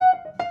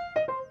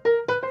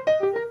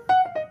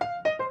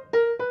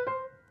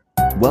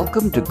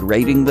Welcome to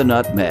Grating the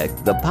Nutmeg,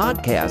 the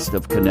podcast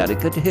of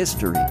Connecticut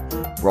history,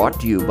 brought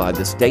to you by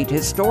the State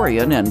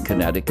Historian and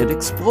Connecticut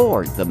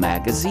Explored, the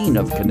magazine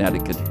of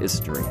Connecticut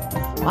history.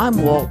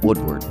 I'm Walt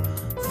Woodward.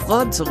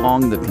 Floods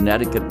along the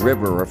Connecticut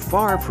River are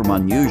far from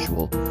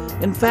unusual.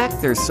 In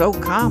fact, they're so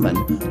common,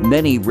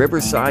 many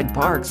riverside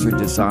parks are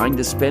designed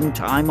to spend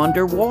time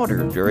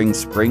underwater during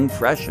spring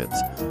freshets.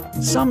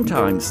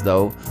 Sometimes,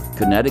 though,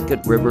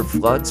 Connecticut River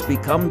floods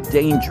become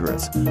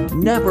dangerous,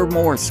 never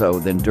more so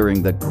than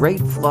during the Great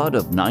Flood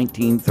of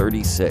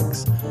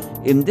 1936.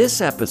 In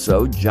this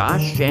episode,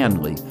 Josh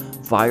Shanley,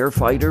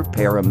 firefighter,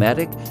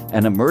 paramedic,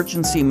 and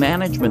emergency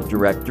management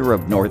director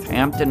of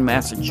Northampton,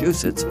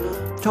 Massachusetts,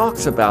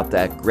 talks about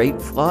that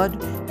great flood,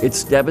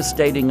 its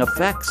devastating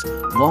effects,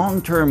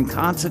 long-term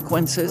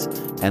consequences,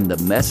 and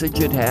the message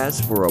it has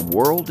for a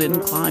world in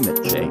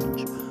climate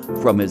change.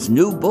 From his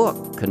new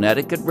book,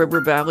 Connecticut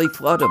River Valley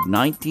Flood of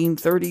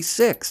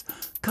 1936,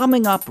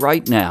 coming up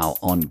right now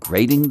on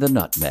Grating the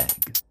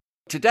Nutmeg.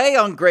 Today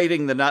on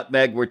Grating the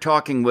Nutmeg, we're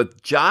talking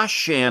with Josh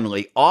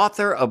Shanley,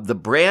 author of the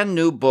brand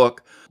new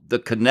book, The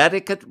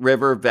Connecticut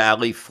River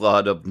Valley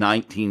Flood of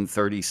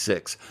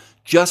 1936,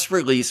 just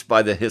released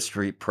by the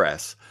History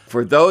Press.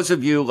 For those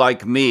of you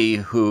like me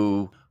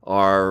who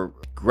are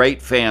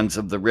great fans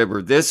of the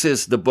river, this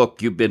is the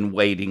book you've been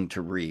waiting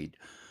to read.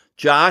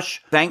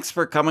 Josh, thanks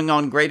for coming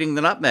on Grating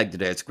the Nutmeg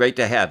today. It's great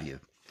to have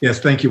you. Yes,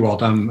 thank you,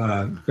 Walt.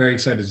 I'm very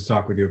excited to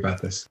talk with you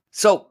about this.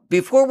 So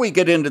before we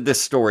get into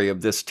this story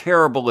of this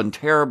terrible and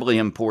terribly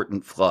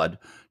important flood,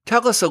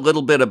 tell us a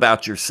little bit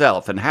about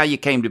yourself and how you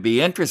came to be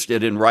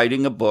interested in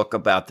writing a book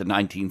about the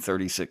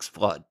 1936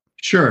 flood.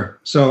 Sure.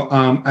 So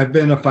I've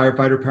been a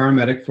firefighter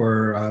paramedic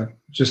for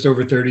just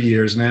over 30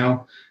 years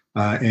now.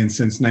 And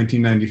since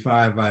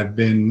 1995, I've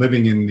been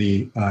living in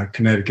the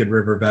Connecticut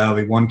River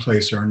Valley, one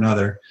place or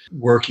another,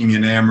 working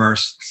in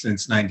Amherst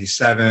since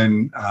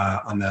 97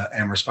 on the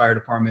Amherst Fire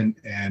Department,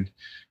 and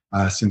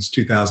since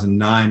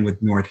 2009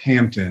 with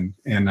Northampton.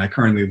 And I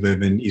currently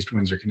live in East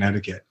Windsor,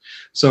 Connecticut.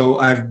 So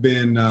I've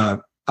been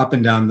up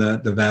and down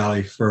the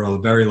valley for a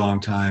very long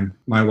time.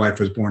 My wife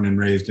was born and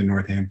raised in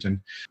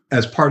Northampton.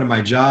 As part of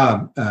my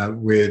job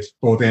with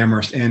both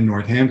Amherst and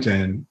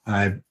Northampton,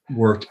 I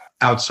worked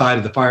outside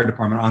of the fire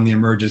department on the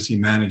emergency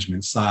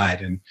management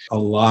side. And a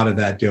lot of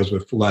that deals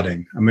with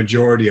flooding. A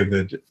majority of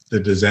the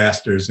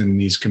disasters in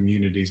these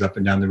communities up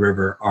and down the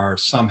river are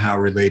somehow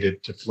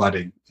related to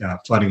flooding.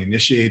 Flooding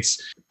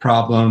initiates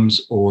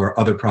problems, or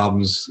other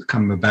problems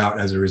come about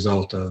as a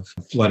result of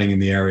flooding in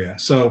the area.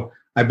 So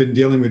I've been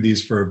dealing with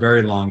these for a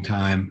very long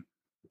time.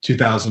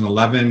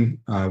 2011,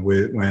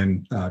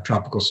 when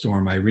Tropical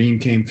Storm Irene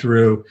came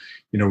through,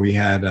 we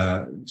had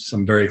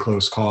some very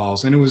close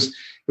calls. And it was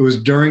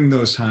during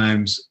those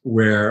times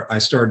where I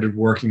started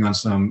working on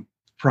some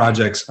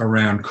projects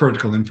around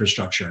critical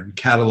infrastructure and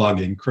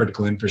cataloging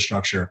critical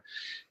infrastructure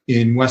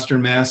in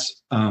Western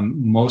Mass,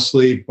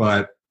 mostly,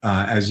 but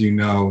as you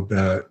know,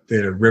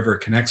 the river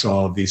connects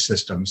all of these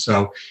systems.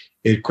 So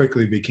it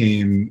quickly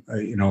became,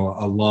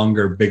 a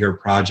longer, bigger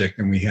project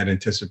than we had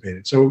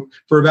anticipated. So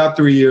for about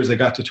 3 years, I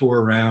got to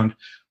tour around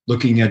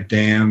looking at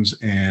dams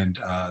and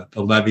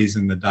the levees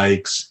and the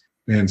dikes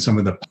and some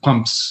of the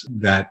pumps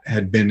that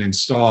had been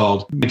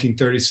installed in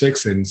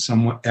 1936 and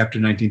somewhat after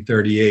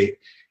 1938.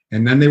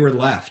 And then they were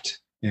left.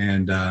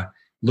 And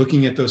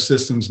looking at those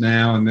systems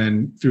now, and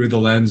then through the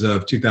lens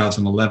of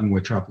 2011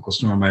 with Tropical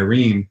Storm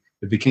Irene,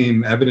 it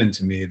became evident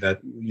to me that,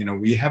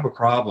 we have a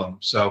problem.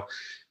 So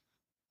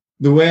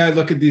the way I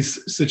look at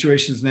these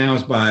situations now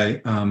is by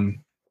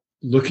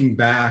looking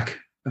back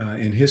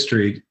in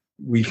history.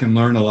 We can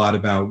learn a lot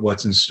about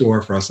what's in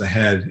store for us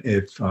ahead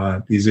if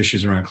these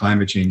issues around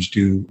climate change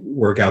do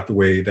work out the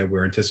way that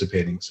we're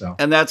anticipating.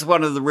 And that's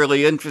one of the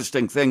really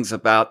interesting things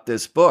about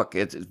this book.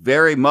 It's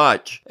very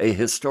much a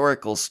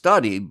historical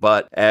study,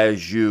 but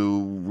as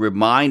you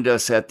remind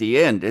us at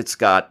the end, it's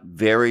got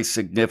very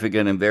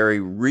significant and very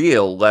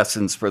real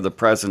lessons for the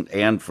present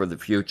and for the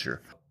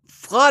future.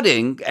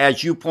 Flooding,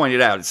 as you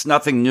pointed out, it's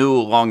nothing new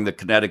along the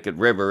Connecticut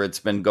River. It's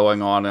been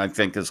going on, I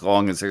think, as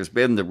long as there's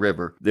been the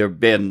river. There have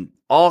been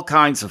all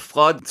kinds of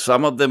floods.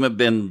 Some of them have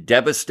been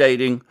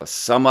devastating.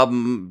 Some of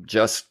them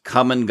just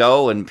come and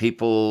go, and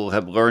people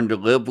have learned to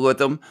live with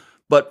them.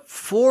 But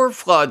four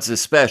floods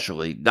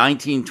especially,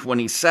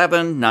 1927,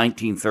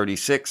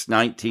 1936,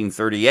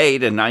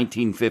 1938, and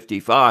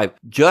 1955,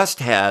 just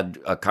had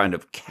a kind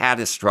of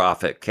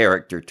catastrophic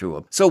character to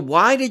them. So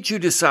why did you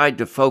decide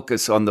to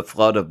focus on the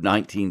flood of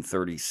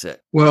 1936?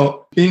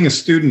 Well, being a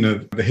student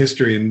of the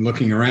history and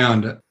looking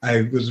around,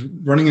 I was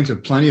running into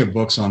plenty of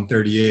books on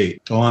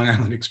 38, the Long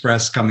Island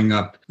Express coming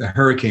up, the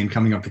hurricane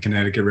coming up the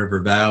Connecticut River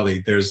Valley.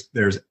 There's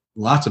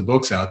lots of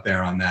books out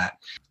there on that.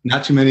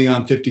 Not too many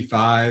on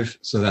 55,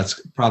 so that's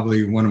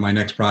probably one of my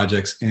next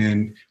projects.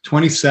 And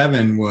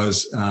 27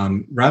 was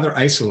rather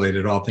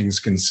isolated, all things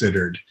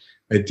considered.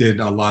 It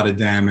did a lot of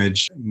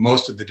damage,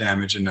 most of the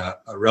damage in a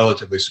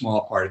relatively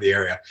small part of the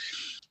area.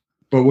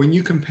 But when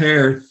you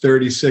compare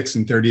 36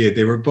 and 38,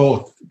 they were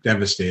both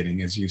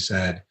devastating, as you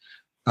said.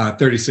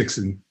 36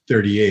 and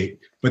 38,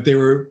 but they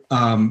were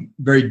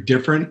very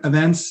different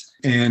events.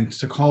 And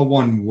to call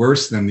one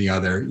worse than the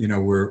other,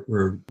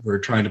 we're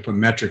trying to put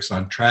metrics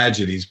on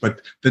tragedies,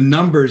 but the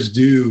numbers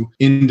do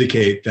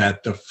indicate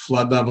that the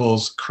flood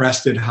levels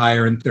crested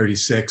higher in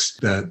 36.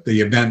 The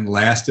event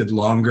lasted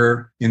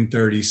longer in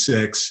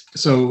 36.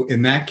 So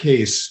in that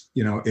case,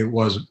 it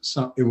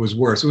was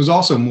worse. It was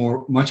also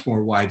much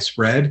more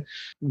widespread.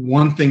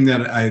 One thing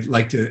that I'd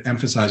like to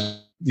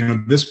emphasize,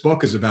 this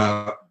book is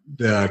about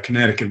the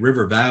Connecticut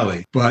River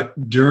Valley,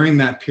 but during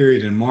that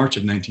period in March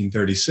of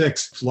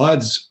 1936,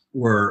 floods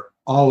were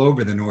all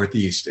over the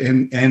Northeast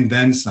and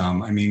then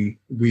some. I mean,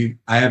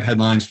 I have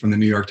headlines from the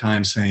New York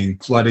Times saying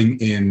flooding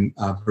in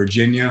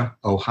Virginia,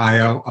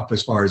 Ohio, up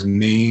as far as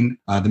Maine.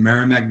 The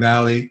Merrimack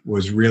Valley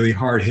was really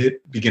hard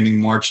hit beginning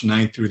March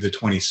 9th through the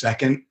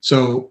 22nd.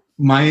 So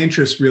my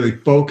interest really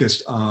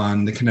focused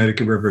on the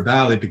Connecticut River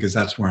Valley because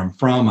that's where I'm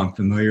from. I'm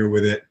familiar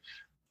with it,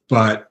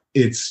 but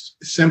it's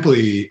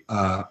simply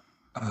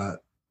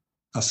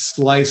a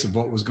slice of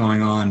what was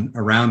going on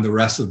around the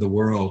rest of the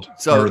world.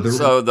 So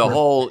the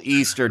whole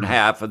eastern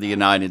half of the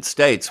United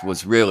States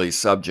was really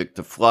subject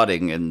to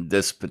flooding in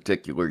this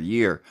particular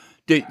year.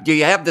 Do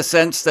you have the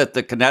sense that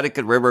the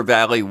Connecticut River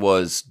Valley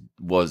was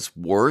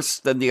worse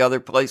than the other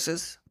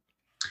places?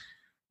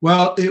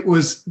 Well, it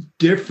was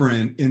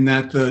different in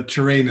that the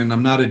terrain, and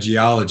I'm not a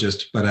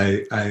geologist, but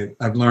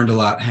I've learned a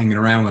lot hanging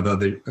around with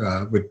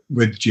other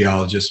with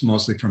geologists,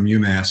 mostly from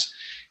UMass,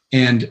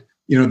 and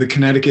the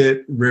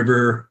Connecticut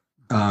River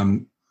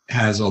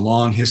has a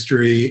long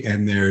history,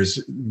 and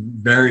there's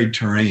varied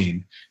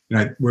terrain.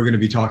 We're going to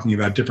be talking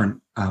about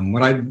different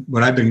what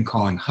I've been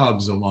calling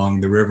hubs along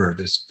the river.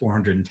 There's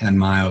 410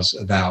 miles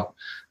about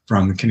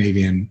from the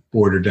Canadian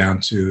border down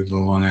to the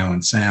Long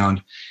Island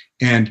Sound,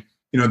 and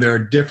there are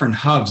different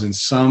hubs, and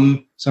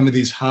some of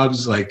these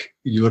hubs, like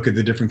you look at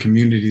the different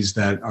communities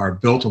that are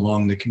built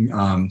along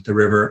the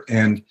river,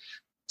 and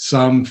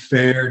some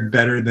fared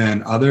better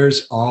than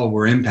others. All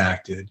were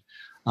impacted.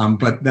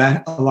 But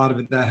a lot of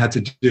it had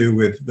to do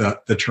with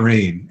the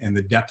terrain and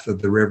the depth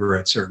of the river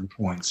at certain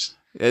points.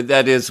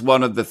 That is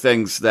one of the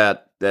things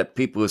that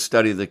people who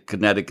study the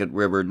Connecticut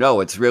River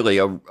know. It's really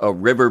a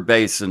river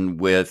basin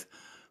with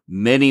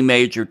many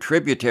major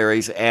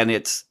tributaries, and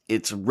it's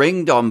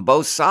ringed on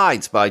both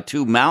sides by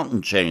two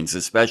mountain chains,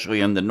 especially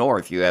in the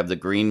north. You have the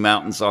Green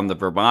Mountains on the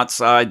Vermont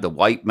side, the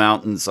White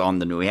Mountains on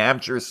the New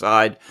Hampshire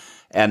side,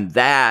 and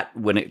that,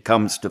 when it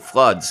comes to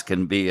floods,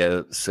 can be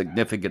a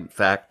significant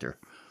factor.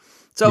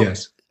 So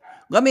yes.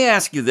 Let me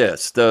ask you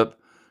this. The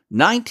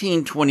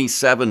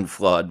 1927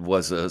 flood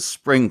was a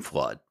spring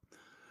flood.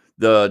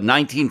 The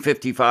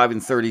 1955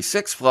 and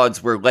 36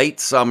 floods were late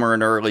summer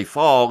and early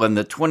fall, and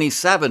the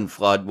 27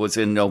 flood was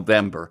in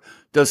November.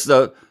 Does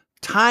the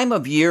time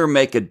of year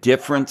make a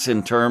difference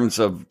in terms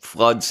of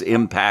floods'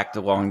 impact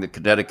along the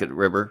Connecticut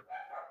River?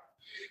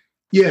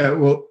 Yeah,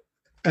 well,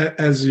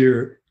 as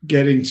you're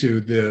getting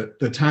to,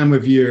 the time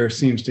of year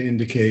seems to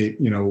indicate,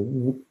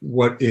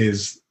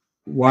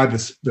 why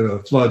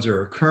the floods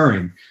are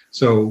occurring.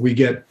 So we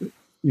get,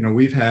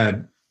 we've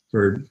had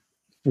for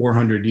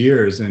 400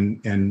 years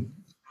and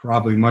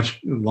probably much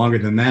longer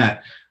than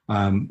that,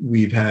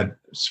 we've had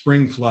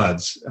spring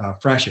floods,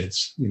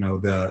 freshets.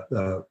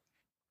 The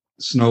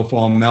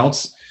snowfall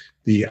melts,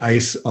 the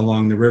ice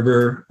along the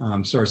river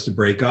starts to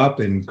break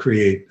up and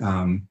create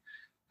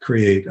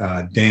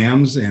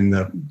dams, and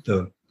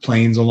the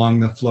plains along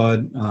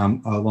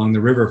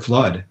the river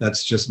flood.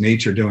 That's just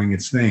nature doing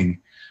its thing.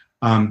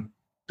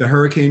 The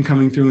hurricane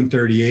coming through in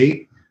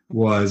 38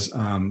 was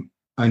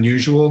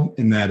unusual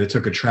in that it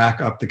took a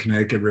track up the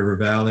Connecticut River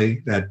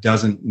Valley that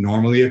doesn't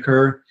normally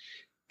occur.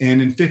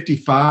 And in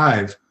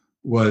 55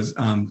 was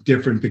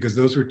different because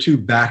those were two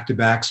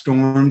back-to-back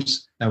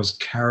storms. That was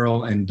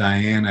Carol and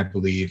Diane, I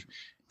believe.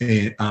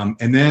 And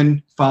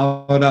then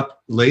followed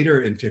up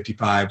later in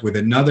 55 with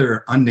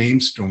another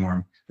unnamed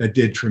storm that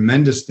did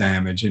tremendous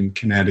damage in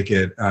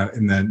Connecticut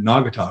in the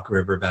Naugatuck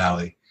River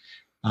Valley.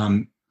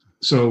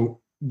 So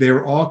they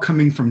were all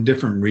coming from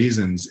different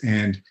reasons,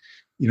 and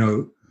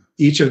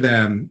each of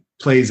them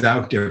plays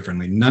out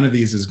differently. None of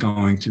these is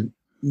going to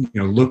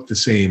look the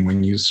same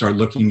when you start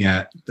looking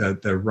at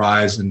the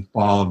rise and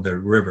fall of the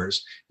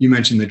rivers. You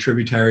mentioned the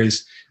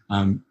tributaries.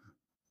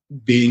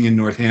 Being in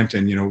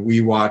Northampton,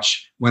 we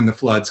watch when the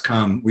floods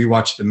come. We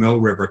watch the Mill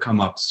River come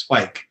up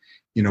spike,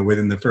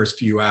 within the first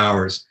few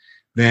hours.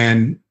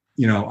 Then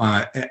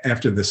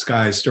after the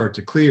skies start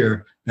to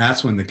clear,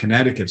 that's when the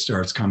Connecticut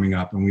starts coming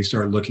up, and we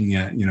start looking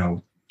at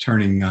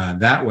turning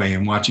that way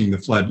and watching the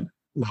flood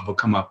level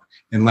come up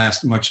and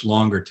last much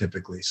longer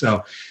typically.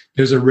 So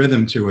there's a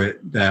rhythm to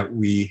it that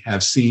we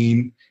have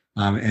seen.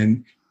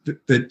 And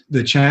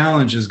the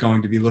challenge is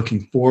going to be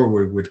looking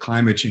forward with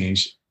climate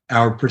change.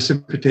 Our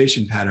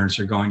precipitation patterns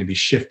are going to be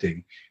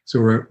shifting.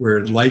 So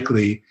we're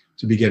likely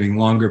to be getting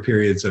longer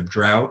periods of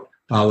drought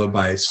followed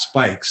by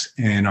spikes.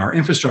 And our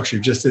infrastructure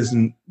just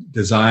isn't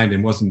designed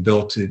and wasn't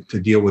built to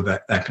deal with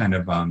that kind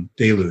of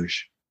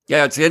deluge.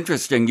 Yeah, it's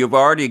interesting. You've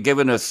already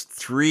given us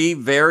three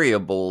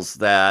variables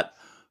that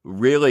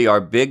really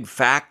are big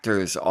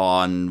factors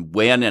on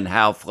when and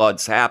how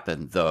floods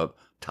happen. The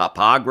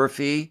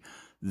topography,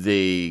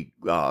 the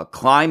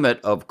climate,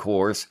 of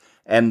course,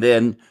 and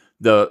then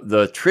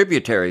the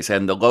tributaries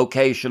and the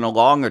location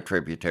along a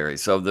tributary.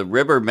 So the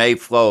river may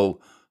flow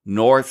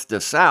north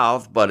to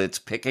south, but it's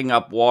picking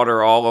up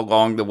water all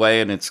along the way,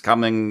 and it's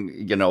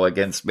coming,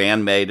 against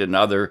man-made and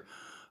other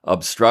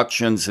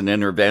obstructions and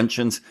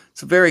interventions.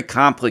 It's a very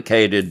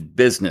complicated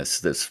business,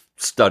 this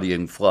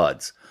studying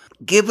floods.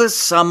 Give us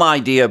some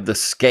idea of the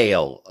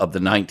scale of the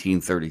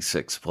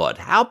 1936 flood.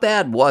 How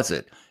bad was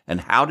it,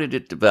 and how did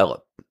it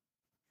develop?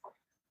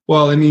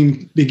 Well, I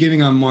mean,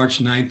 beginning on March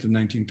 9th of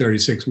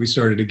 1936, we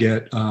started to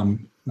get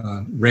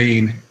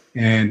rain,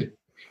 and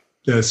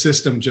the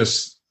system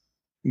just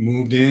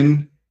moved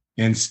in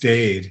and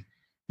stayed.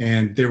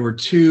 And there were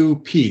two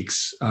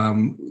peaks.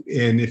 And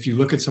if you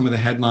look at some of the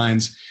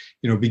headlines,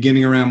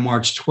 beginning around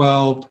March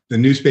 12th, the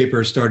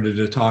newspapers started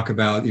to talk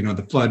about,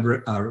 the flood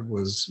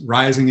was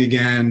rising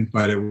again,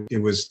 but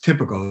it was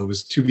typical. It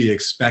was to be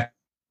expected.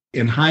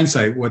 In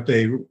hindsight, what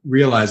they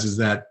realized is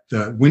that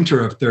the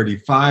winter of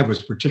 35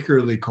 was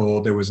particularly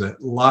cold. There was a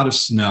lot of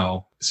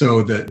snow.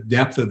 So the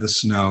depth of the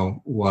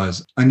snow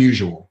was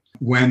unusual.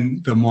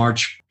 When the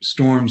March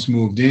storms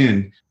moved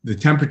in, the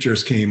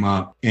temperatures came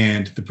up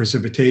and the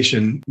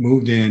precipitation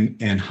moved in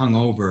and hung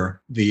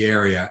over the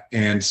area.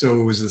 And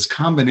so it was this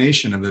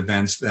combination of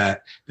events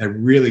that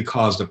really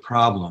caused a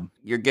problem.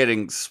 You're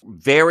getting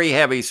very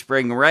heavy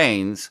spring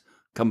rains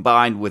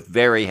combined with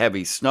very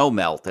heavy snow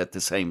melt at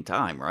the same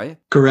time, right?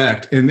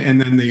 Correct. And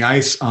then the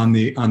ice on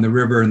the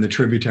river and the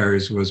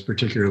tributaries was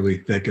particularly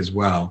thick as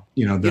well.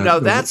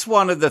 That's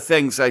one of the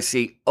things I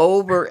see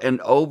over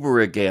and over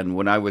again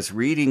when I was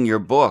reading your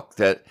book,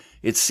 that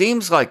it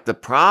seems like the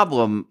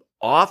problem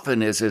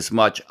often is as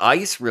much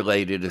ice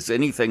related as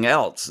anything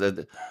else.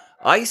 That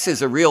ice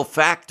is a real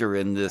factor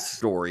in this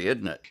story,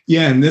 isn't it?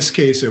 Yeah, in this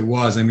case, it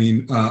was. I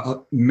mean,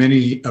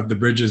 many of the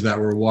bridges that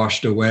were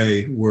washed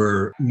away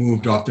were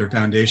moved off their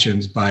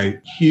foundations by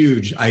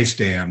huge ice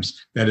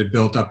dams that had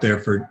built up there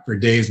for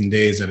days and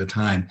days at a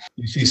time.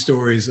 You see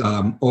stories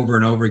over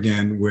and over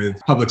again with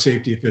public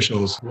safety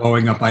officials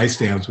blowing up ice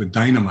dams with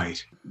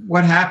dynamite.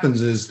 What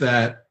happens is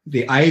that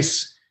the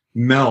ice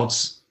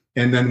melts,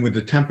 and then with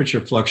the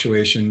temperature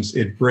fluctuations,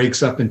 it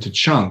breaks up into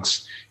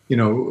chunks.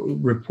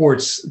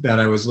 Reports that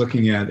I was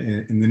looking at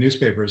in the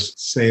newspapers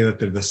say that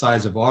the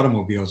size of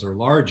automobiles are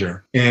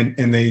larger, and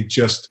they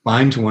just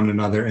bind to one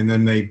another, and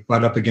then they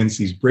butt up against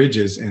these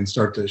bridges and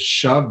start to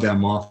shove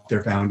them off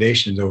their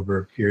foundations over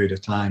a period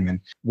of time. And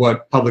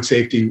what public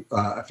safety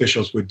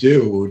officials would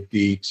do would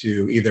be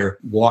to either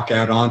walk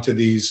out onto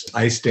these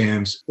ice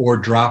dams or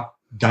drop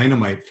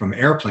dynamite from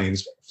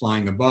airplanes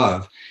flying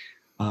above.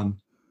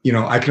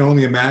 I can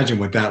only imagine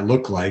what that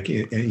looked like,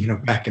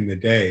 back in the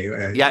day.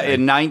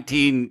 In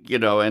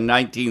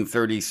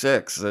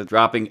 1936,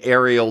 dropping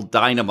aerial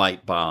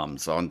dynamite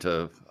bombs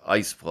onto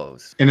ice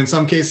floes. And in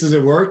some cases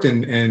it worked,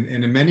 and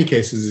in many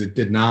cases it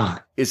did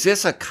not. Is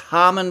this a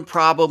common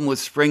problem with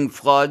spring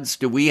floods?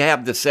 Do we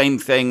have the same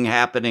thing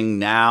happening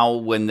now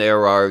when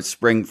there are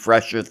spring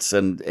freshets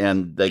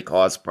and they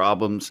cause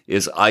problems?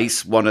 Is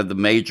ice one of the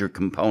major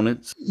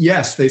components?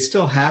 Yes, they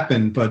still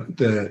happen, but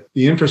the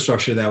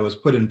infrastructure that was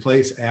put in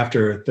place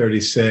after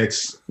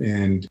 36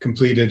 and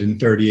completed in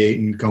 38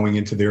 and going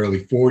into the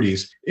early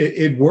 40s,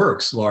 it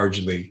works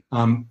largely.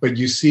 But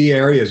you see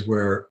areas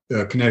where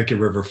the Connecticut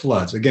River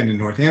floods. Again, in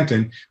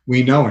Northampton,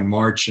 we know in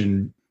March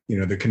and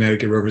the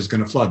Connecticut River is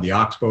going to flood. The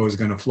Oxbow is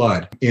going to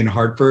flood. In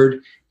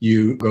Hartford,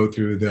 you go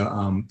through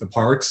the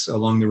parks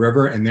along the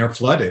river, and they're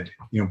flooded.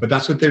 But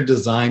that's what they're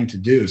designed to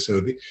do.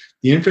 So the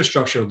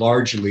infrastructure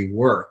largely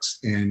works.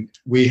 And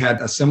we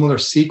had a similar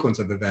sequence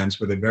of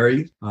events with a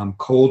very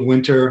cold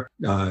winter,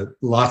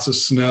 lots of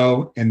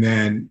snow, and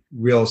then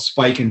real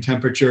spike in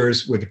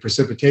temperatures with a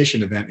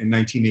precipitation event in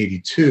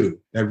 1982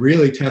 that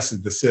really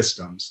tested the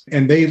systems.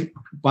 And they,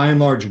 by and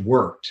large,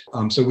 worked.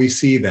 So we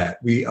see that.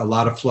 A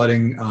lot of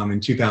flooding in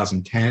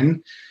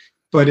 2010,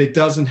 but it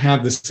doesn't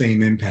have the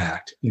same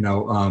impact.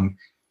 In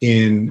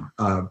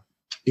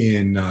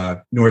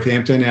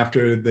Northampton,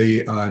 after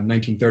the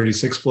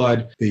 1936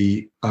 flood,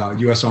 the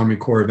U.S. Army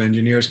Corps of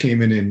Engineers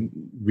came in and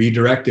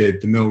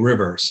redirected the Mill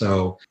River.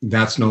 So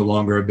that's no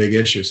longer a big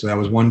issue. So that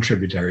was one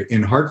tributary.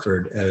 In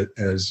Hartford,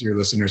 as your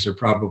listeners are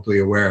probably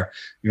aware,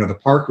 the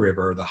Park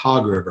River, or the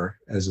Hog River,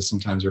 as it's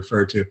sometimes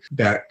referred to,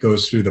 that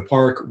goes through the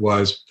park,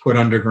 was put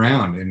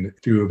underground and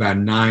through about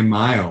 9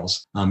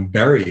 miles,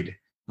 buried.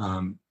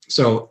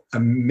 So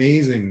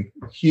amazing,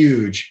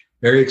 huge,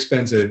 very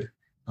expensive,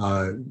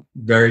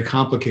 very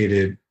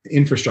complicated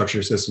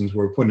infrastructure systems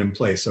were put in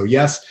place. So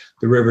yes,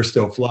 the river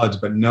still floods,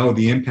 but no,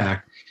 the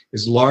impact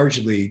is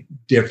largely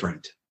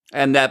different.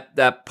 And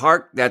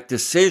that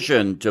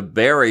decision to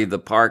bury the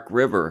Park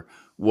River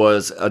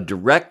was a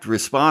direct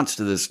response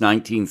to this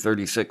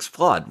 1936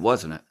 flood,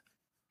 wasn't it?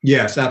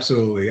 Yes,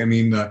 absolutely. I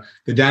mean, the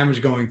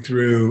damage going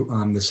through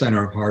the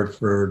center of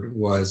Hartford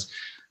was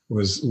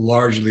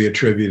largely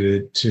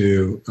attributed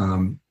to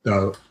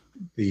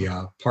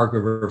Park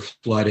River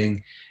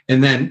flooding.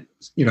 And then,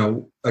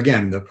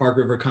 again, the Park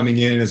River coming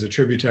in as a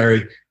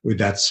tributary with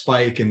that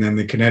spike, and then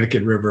the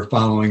Connecticut River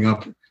following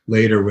up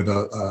later with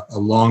a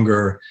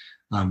longer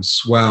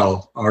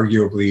swell,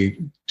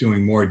 arguably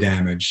doing more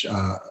damage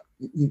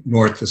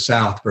north to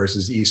south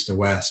versus east to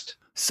west.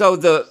 So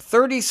the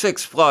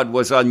 36 flood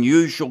was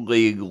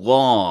unusually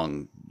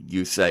long,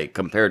 you say,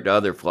 compared to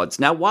other floods.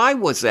 Now, why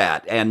was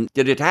that? And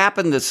did it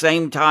happen the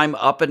same time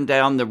up and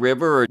down the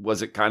river, or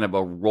was it kind of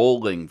a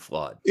rolling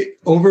flood?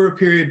 Over a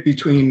period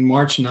between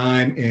March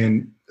 9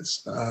 and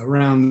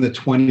around the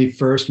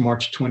 21st,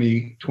 March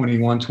 20,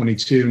 21,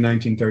 22,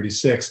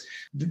 1936,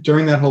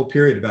 during that whole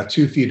period, about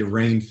 2 feet of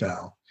rain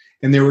fell.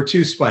 And there were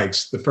two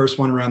spikes, the first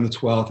one around the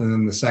 12th and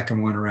then the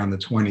second one around the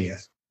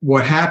 20th.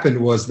 What happened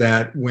was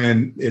that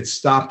when it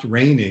stopped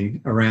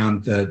raining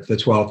around the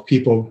 12th,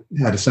 people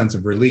had a sense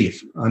of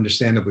relief,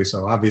 understandably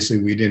so.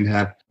 Obviously, we didn't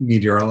have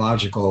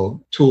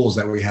meteorological tools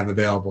that we have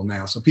available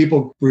now. So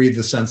people breathed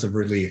a sense of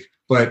relief.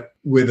 But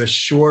with a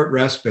short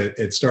respite,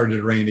 it started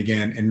to rain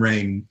again and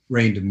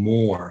rained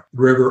more.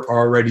 The river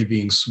already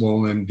being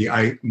swollen,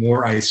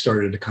 more ice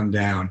started to come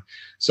down.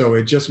 So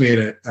it just made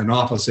an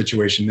awful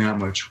situation that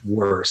much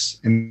worse.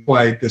 And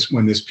why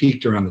when this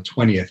peaked around the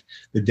 20th,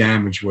 the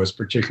damage was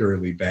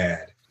particularly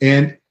bad.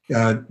 And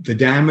the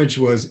damage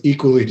was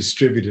equally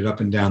distributed up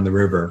and down the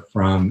river,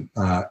 from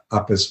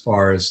up as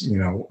far as,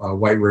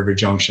 White River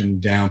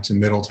Junction down to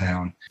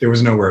Middletown. There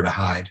was nowhere to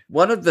hide.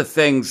 One of the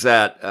things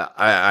that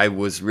I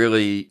was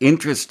really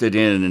interested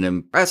in and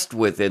impressed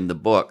with in the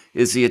book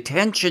is the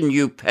attention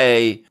you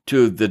pay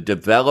to the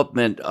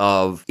development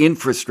of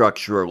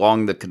infrastructure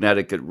along the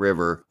Connecticut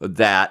River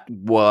that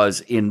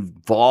was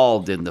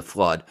involved in the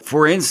flood.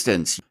 For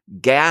instance,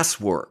 gas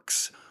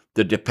works,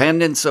 the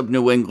dependence of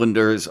New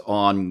Englanders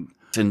on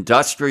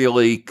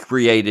industrially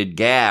created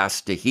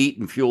gas to heat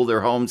and fuel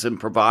their homes and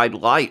provide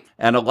light.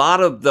 And a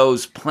lot of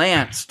those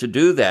plants to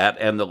do that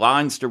and the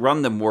lines to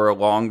run them were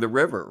along the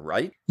river,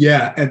 right?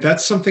 Yeah, and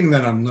that's something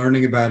that I'm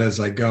learning about as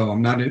I go.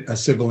 I'm not a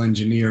civil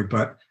engineer,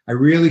 but I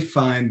really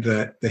find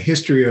that the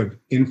history of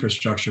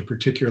infrastructure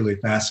particularly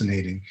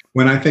fascinating.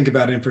 When I think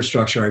about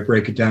infrastructure, I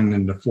break it down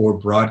into 4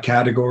 broad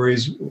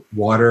categories: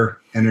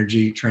 water,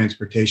 energy,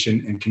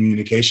 transportation, and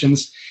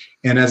communications.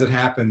 And as it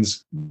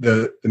happens,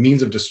 the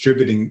means of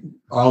distributing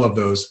all of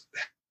those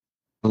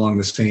along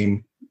the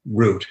same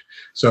route.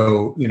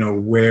 So,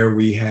 where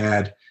we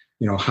had,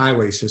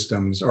 highway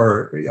systems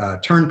or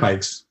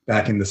turnpikes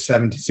back in the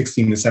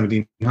 16 to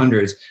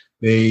 1700s,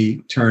 they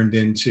turned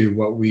into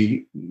what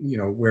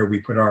where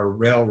we put our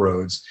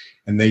railroads,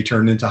 and they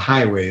turned into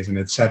highways and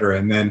et cetera.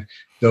 And then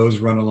those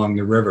run along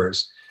the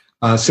rivers.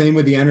 Same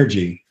with the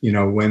energy.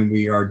 When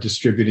we are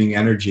distributing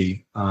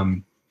energy,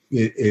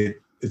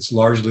 it's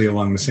largely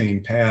along the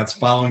same paths,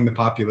 following the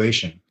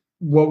population.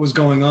 What was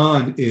going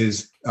on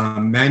is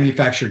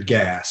manufactured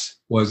gas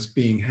was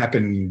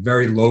happening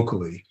very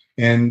locally,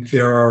 and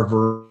there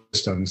are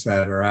systems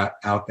that are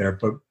out there.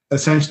 But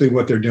essentially,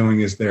 what they're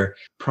doing is they're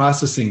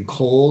processing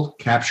coal,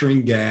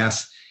 capturing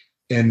gas,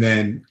 and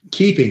then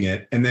keeping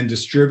it, and then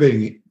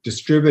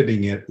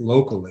distributing it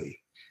locally.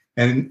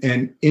 And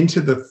into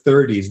the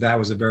 30s, that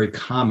was a very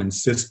common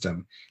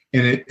system,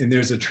 and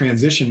there's a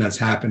transition that's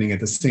happening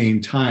at the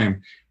same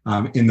time.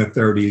 In the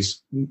 30s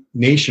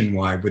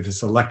nationwide with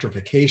this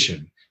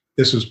electrification.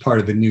 This was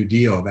part of the New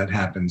Deal that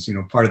happens.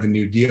 Part of the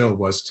New Deal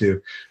was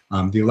to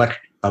the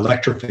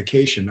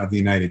electrification of the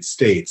United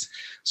States.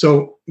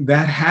 So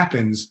that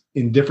happens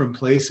in different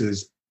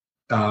places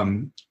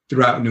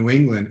throughout New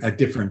England at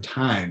different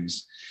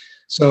times.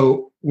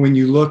 So when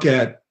you look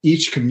at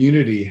each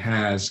community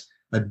has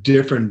a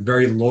different,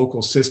 very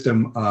local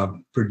system of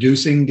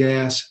producing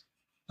gas,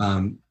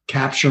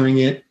 capturing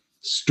it,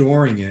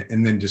 storing it,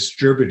 and then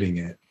distributing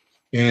it.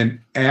 And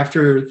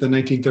after the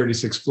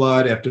 1936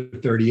 flood, after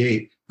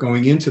 38,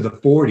 going into the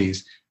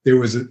 40s, there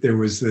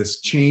was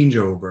this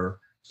changeover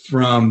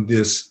from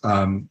this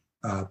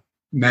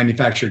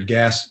manufactured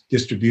gas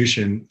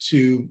distribution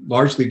to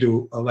largely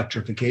to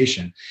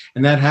electrification.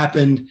 And that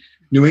happened.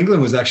 New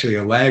England was actually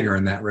a lagger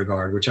in that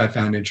regard, which I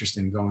found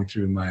interesting going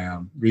through my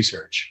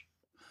research.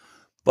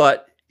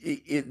 But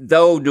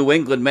though New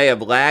England may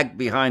have lagged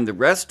behind the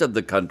rest of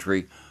the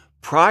country,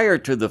 prior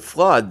to the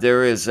flood,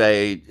 there is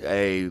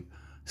a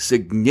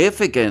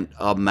significant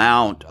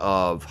amount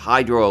of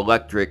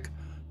hydroelectric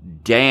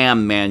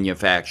dam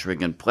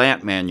manufacturing and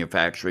plant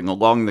manufacturing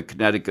along the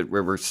Connecticut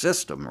River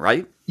system,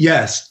 right?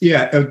 Yes,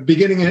 yeah.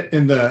 Beginning at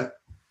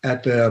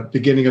the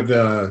beginning of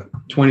the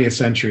 20th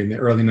century, in the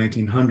early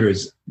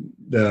 1900s,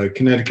 the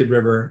Connecticut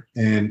River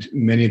and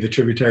many of the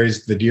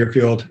tributaries, the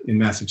Deerfield in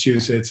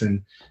Massachusetts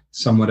and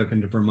somewhat up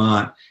into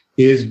Vermont,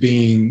 is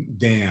being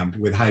dammed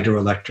with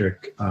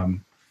hydroelectric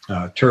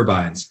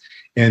turbines.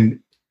 And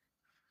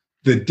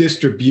the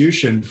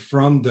distribution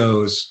from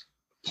those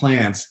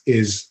plants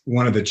is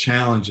one of the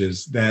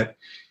challenges that,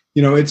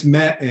 it's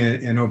met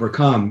and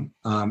overcome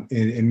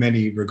in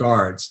many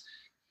regards.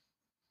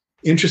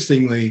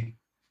 Interestingly,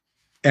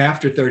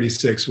 after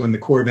 36, when the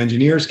Corps of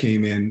Engineers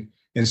came in,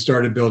 and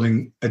started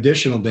building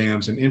additional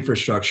dams and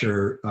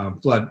infrastructure,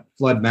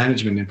 flood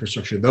management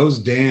infrastructure. Those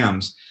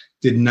dams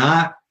did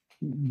not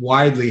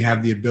widely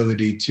have the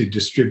ability to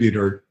distribute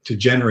or to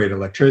generate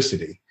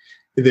electricity.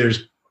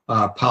 There's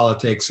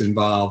politics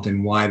involved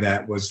in why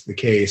that was the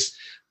case,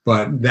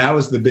 but that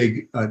was the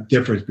big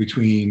difference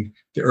between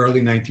the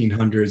early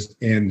 1900s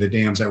and the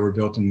dams that were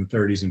built in the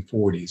 30s and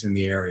 40s in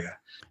the area.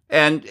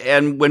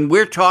 And when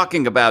we're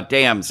talking about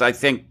dams, I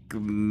think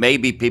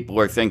maybe people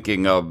are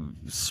thinking of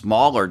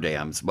smaller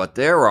dams, but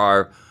there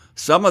are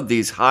some of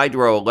these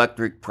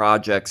hydroelectric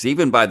projects,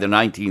 even by the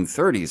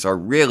 1930s, are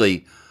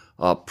really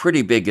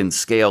pretty big in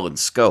scale and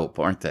scope,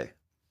 aren't they?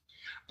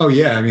 Oh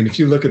yeah, I mean, if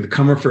you look at the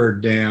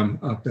Comerford Dam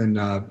up in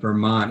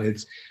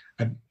Vermont,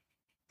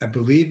 I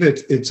believe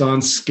it's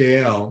on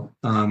scale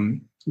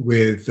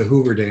with the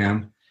Hoover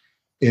Dam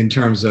in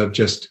terms of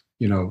just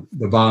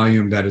the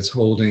volume that it's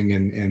holding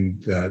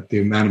and the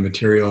amount of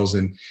materials.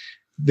 And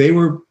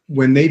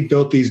when they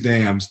built these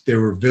dams,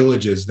 there were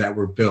villages that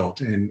were built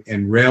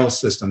and rail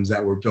systems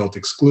that were built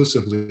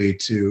exclusively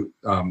to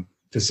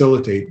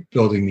facilitate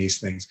building these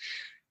things.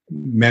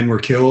 Men were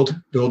killed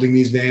building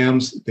these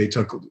dams.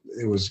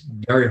 It was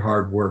very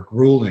hard work,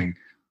 grueling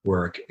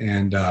work,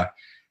 and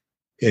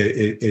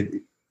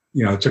it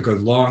took a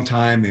long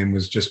time and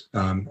was just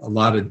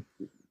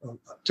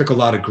took a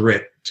lot of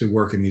grit to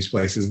work in these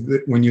places.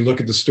 When you look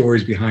at the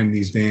stories behind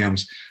these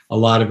dams, a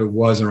lot of it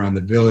was around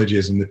the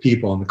villages and the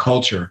people and the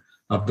culture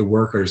of the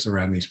workers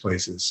around these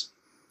places.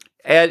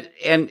 And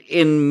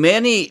in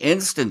many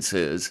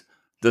instances,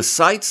 the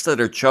sites that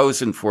are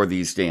chosen for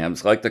these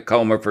dams, like the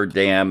Comerford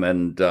Dam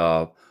and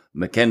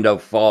McKendoe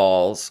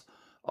Falls,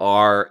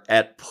 are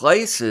at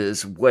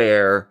places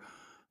where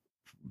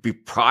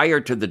prior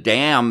to the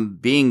dam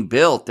being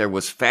built, there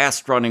was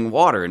fast running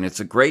water. And it's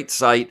a great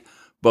site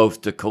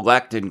both to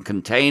collect and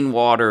contain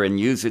water and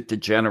use it to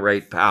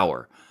generate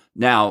power.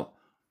 Now,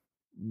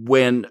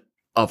 when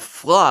a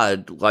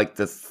flood like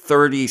the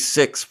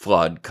 36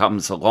 flood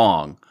comes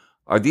along,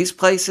 are these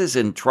places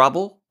in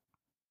trouble?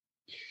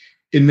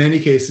 In many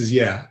cases,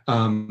 yeah.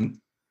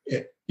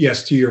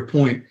 Yes, to your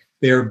point,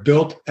 they are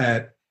built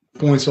at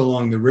points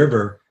along the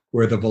river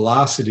where the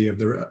velocity of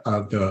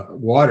the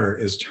water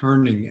is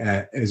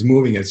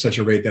moving at such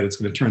a rate that it's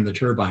going to turn the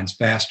turbines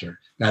faster.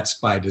 That's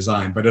by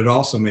design, but it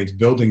also makes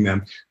building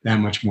them that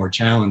much more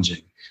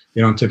challenging.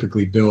 You don't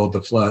typically build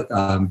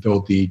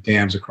the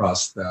dams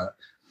across the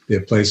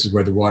places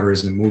where the water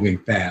isn't moving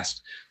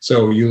fast.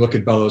 So you look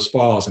at Bellows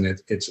Falls, and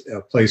it's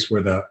a place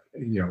where the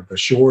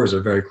shores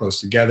are very close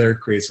together,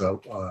 creates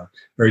a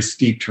very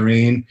steep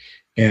terrain,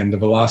 and the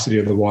velocity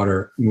of the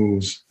water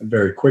moves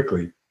very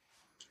quickly.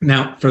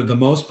 Now, for the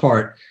most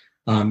part,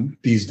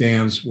 these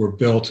dams were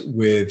built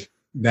with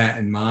that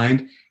in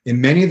mind, and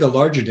many of the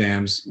larger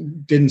dams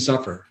didn't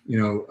suffer.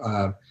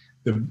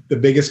 The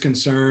biggest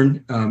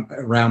concern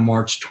around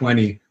March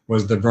 20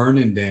 was the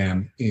Vernon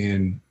Dam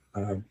in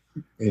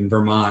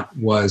Vermont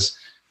was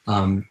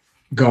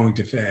going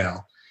to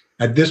fail.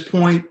 At this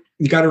point,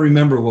 you got to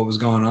remember what was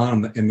going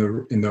on in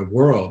the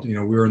world. We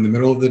were in the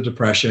middle of the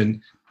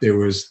Depression. There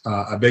was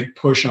a big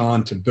push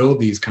on to build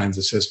these kinds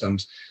of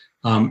systems.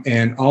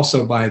 And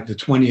also by the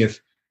 20th,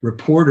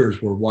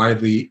 reporters were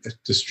widely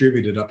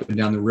distributed up and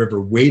down the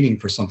river waiting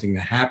for something to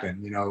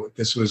happen.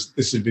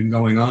 This had been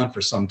going on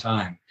for some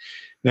time.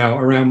 Now,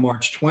 around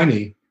March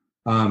 20,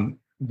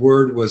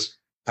 word was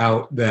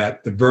out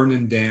that the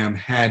Vernon Dam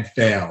had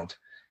failed.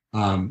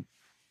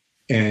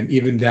 And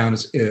even down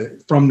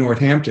from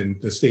Northampton,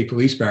 the state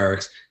police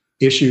barracks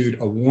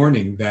issued a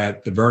warning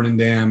that the Vernon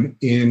Dam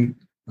in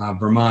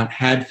Vermont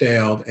had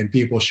failed and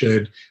people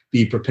should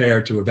be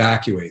prepared to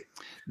evacuate.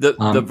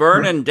 The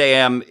Vernon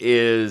Dam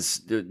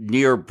is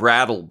near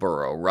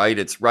Brattleboro, right?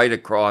 It's right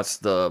across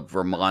the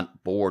Vermont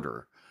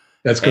border.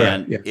 That's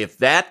correct. And yeah. If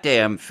that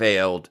dam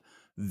failed,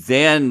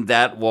 then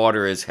that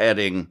water is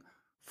heading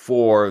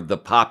for the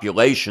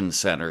population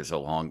centers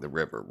along the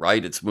river,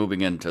 right? It's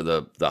moving into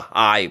the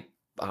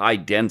high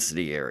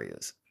density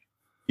areas.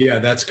 Yeah,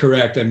 that's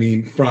correct. I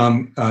mean,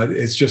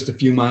 it's just a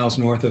few miles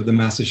north of the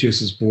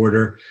Massachusetts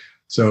border.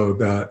 So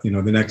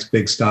the next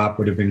big stop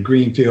would have been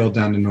Greenfield,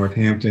 down to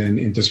Northampton,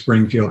 into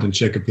Springfield and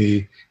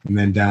Chicopee, and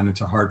then down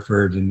into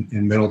Hartford and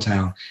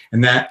Middletown.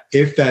 And that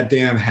if that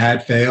dam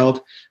had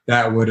failed,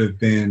 that would have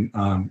been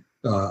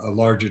a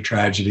larger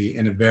tragedy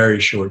in a very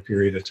short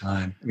period of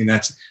time. I mean,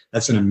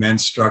 that's an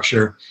immense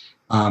structure.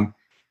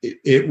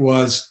 It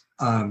was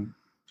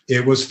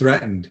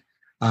threatened.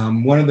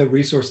 One of the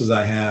resources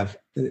I have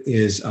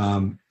is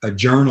a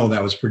journal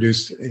that was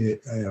produced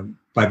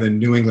by the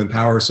New England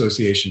Power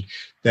Association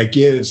that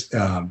gives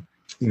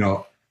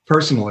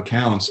personal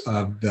accounts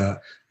of the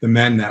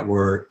men that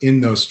were in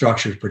those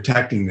structures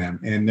protecting them.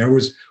 And there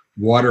was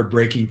water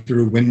breaking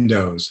through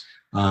windows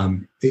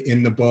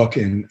in the book,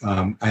 and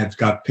I've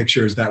got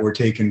pictures that were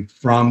taken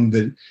from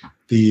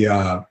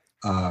the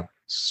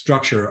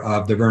structure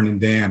of the Vernon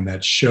Dam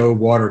that show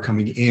water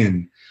coming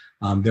in.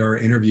 There are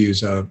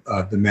interviews of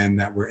the men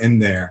that were in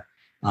there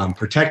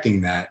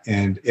protecting that.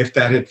 And if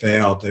that had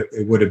failed,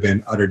 it would have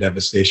been utter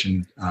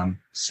devastation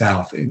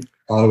south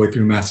all the way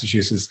through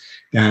Massachusetts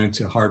down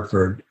into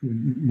Hartford,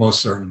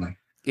 most certainly.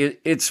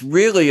 It's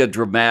really a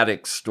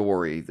dramatic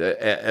story,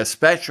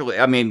 especially,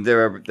 I mean,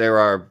 there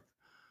are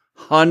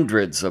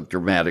hundreds of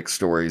dramatic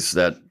stories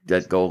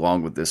that go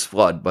along with this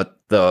flood, but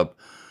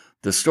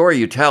the story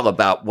you tell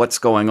about what's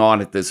going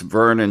on at this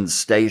Vernon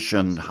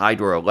Station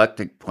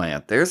hydroelectric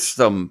plant, there's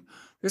some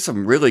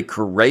really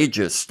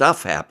courageous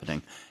stuff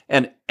happening.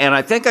 And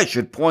I think I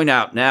should point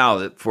out now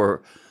that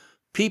for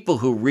people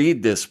who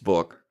read this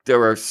book,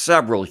 there are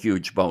several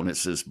huge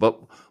bonuses, but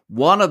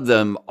one of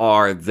them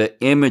are the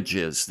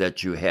images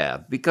that you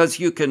have, because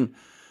you can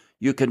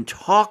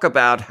talk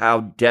about how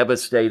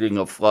devastating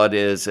a flood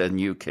is and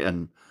you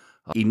can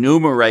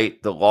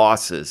enumerate the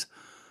losses,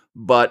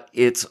 but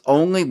it's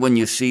only when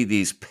you see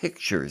these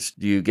pictures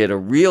do you get a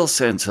real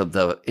sense of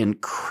the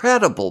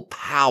incredible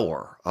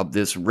power of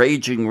this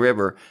raging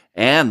river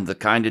and the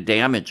kind of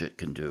damage it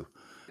can do.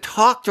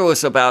 Talk to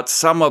us about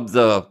some of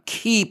the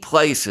key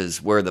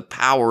places where the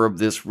power of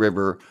this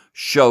river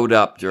showed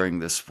up during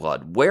this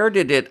flood. Where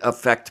did it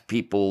affect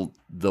people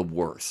the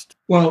worst?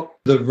 Well,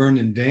 the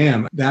Vernon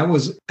Dam, that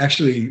was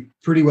actually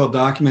pretty well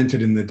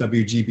documented in the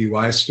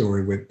WGBY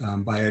story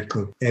by Ed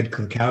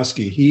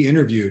Klukowski. He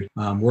interviewed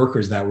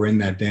workers that were in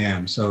that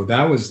dam. So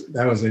that was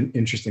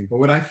interesting. But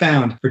what I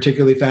found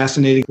particularly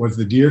fascinating was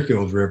the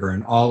Deerfield River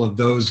and all of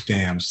those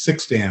dams,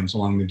 6 dams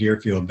along the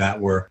Deerfield that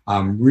were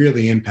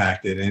really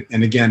impacted.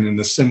 And again, in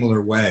a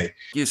similar way.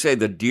 You say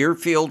the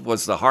Deerfield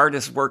was the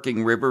hardest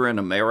working river in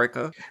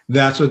America?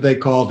 That's what they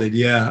called it,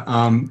 yeah.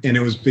 And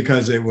it was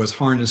because it was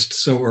harnessed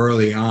so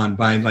early on.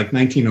 By like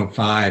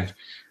 1905,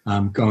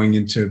 going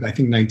into I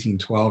think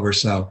 1912 or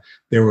so,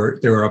 there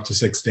were up to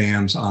 6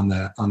 dams on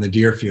the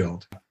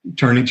Deerfield,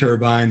 turning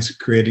turbines,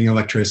 creating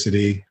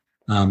electricity.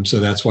 So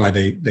that's why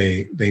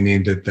they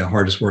named it the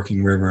hardest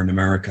working river in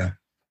America.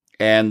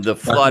 And the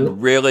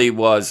flood really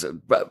was,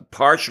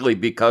 partially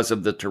because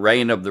of the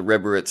terrain of the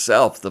river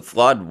itself, the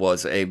flood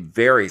was a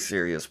very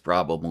serious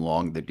problem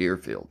along the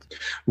Deerfield.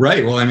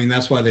 Right. Well, I mean,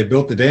 that's why they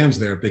built the dams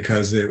there,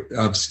 because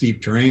of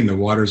steep terrain. The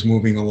water's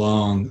moving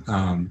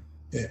along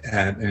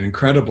at an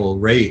incredible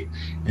rate.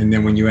 And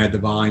then when you add the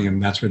volume,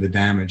 that's where the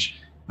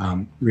damage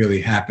really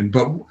happened.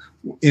 But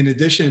in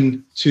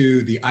addition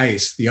to the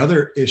ice, the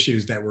other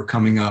issues that were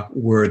coming up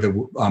were the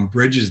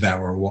bridges that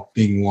were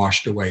being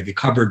washed away, the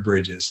covered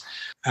bridges.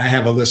 I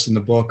have a list in the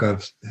book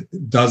of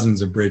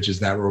dozens of bridges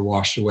that were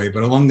washed away.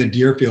 But along the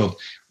Deerfield,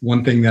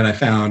 one thing that I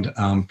found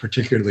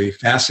particularly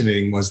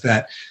fascinating was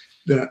that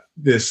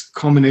this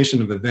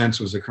culmination of events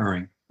was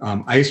occurring.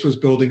 Ice was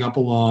building up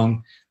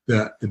along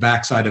the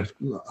backside of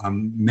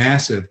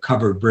massive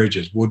covered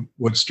bridges,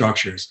 wood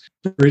structures.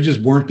 Bridges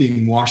weren't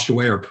being washed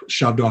away or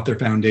shoved off their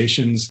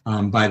foundations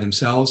by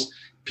themselves.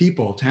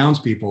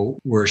 Townspeople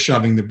were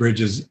shoving the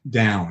bridges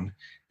down.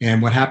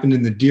 And what happened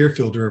in the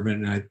Deerfield River,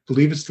 and I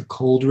believe it's the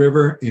Cold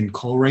River in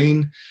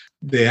Coleraine,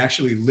 they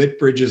actually lit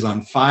bridges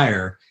on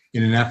fire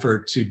in an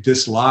effort to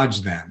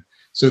dislodge them.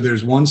 So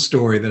there's one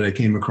story that I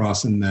came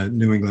across in the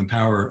New England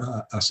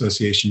Power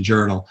Association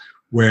Journal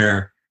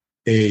where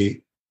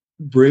a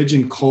bridge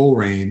in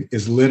Coleraine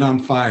is lit on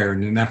fire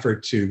in an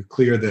effort to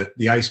clear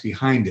the ice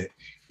behind it.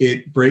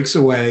 It breaks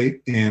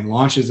away and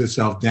launches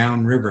itself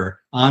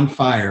downriver on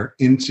fire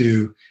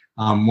into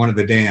one of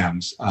the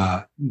dams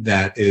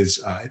that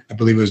is, I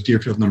believe it was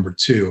Deerfield number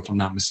 2, if I'm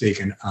not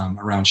mistaken,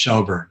 around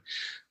Shelburne.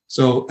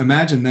 So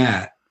imagine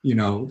that,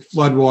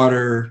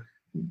 floodwater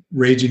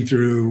raging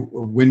through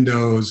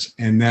windows,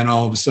 and then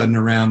all of a sudden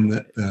around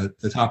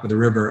the top of the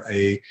river,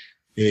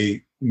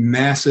 a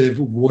massive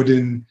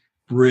wooden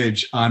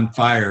bridge on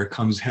fire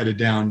comes headed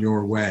down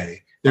your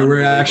way. There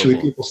were actually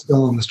people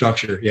still in the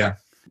structure. Yeah.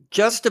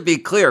 Just to be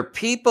clear,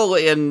 people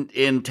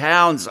in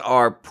towns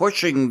are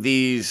pushing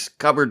these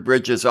covered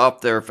bridges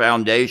off their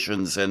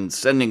foundations and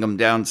sending them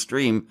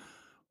downstream.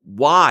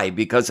 Why?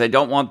 Because they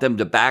don't want them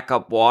to back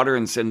up water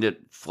and send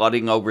it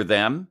flooding over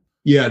them?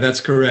 Yeah, that's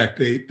correct.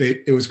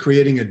 It was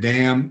creating a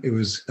dam. It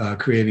was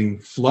creating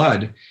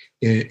flood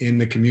in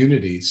the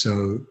community.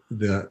 So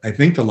I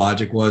think the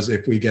logic was,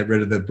 if we get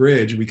rid of the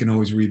bridge, we can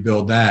always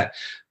rebuild that.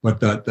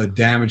 But the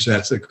damage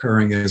that's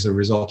occurring as a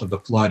result of the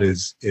flood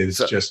is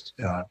just.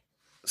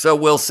 So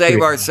we'll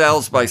save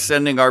ourselves by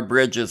sending our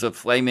bridge as a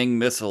flaming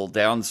missile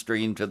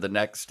downstream to the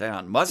next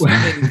town. Must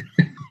have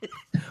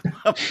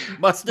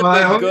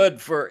been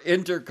good for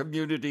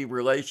intercommunity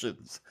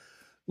relations.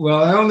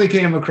 Well, I only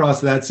came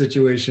across that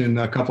situation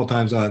a couple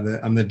times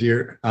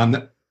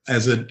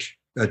as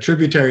a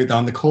tributary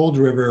on the Cold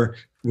River,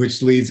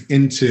 which leads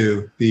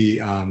into the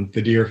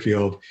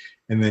Deerfield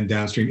and then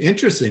downstream.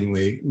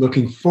 Interestingly,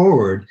 looking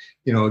forward,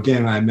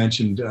 again, I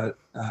mentioned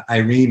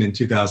Irene in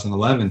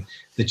 2011,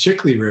 the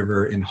Chickley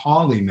River in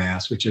Hawley,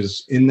 Mass, which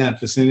is in that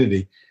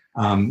vicinity,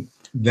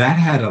 that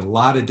had a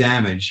lot of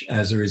damage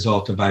as a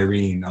result of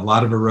Irene. A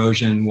lot of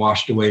erosion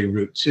washed away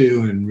Route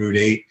 2 and Route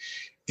 8.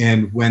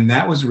 And when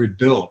that was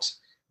rebuilt,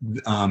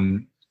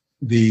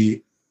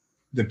 the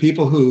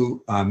people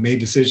who made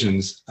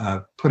decisions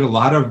put a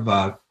lot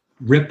of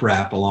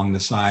riprap along the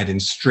side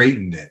and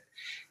straightened it.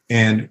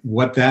 And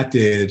what that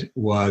did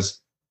was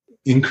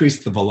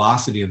increased the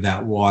velocity of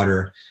that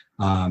water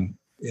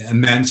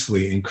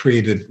immensely and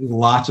created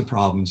lots of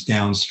problems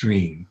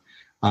downstream.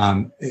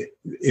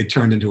 It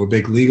turned into a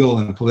big legal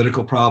and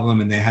political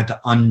problem, and they had to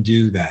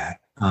undo that.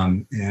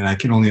 And I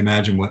can only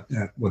imagine what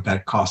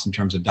that cost in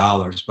terms of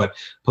dollars. But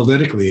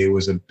politically, it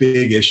was a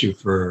big issue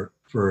for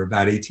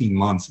about 18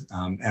 months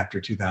after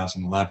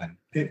 2011.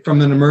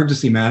 From an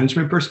emergency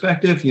management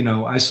perspective,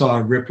 I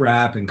saw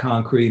riprap and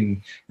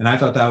concrete, and I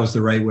thought that was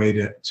the right way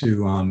to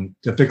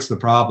fix the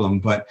problem.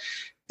 But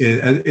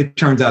it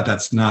turns out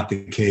that's not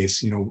the case.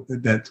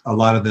 That a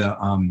lot of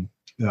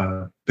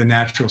the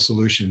natural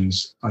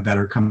solutions that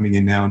are coming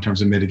in now in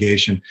terms of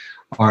mitigation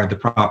are the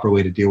proper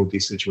way to deal with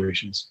these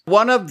situations.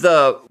 One of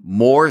the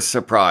more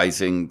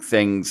surprising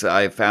things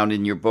I found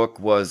in your book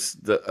was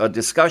a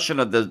discussion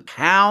of the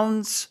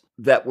towns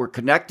that were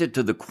connected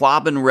to the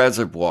Quabbin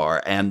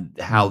Reservoir and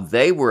how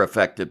they were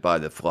affected by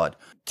the flood.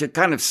 To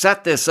kind of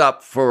set this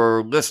up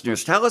for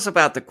listeners, tell us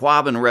about the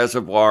Quabbin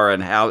Reservoir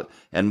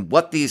and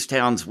what these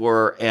towns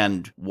were,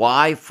 and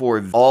why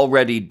for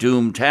already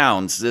doomed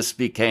towns this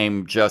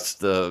became just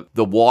the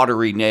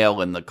watery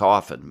nail in the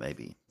coffin,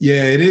 maybe.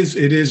 Yeah, it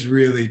is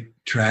really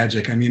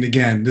tragic. I mean,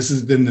 again, this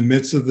is in the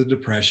midst of the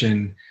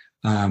Depression.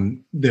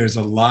 There's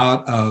a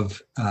lot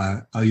of,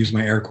 I'll use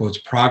my air quotes,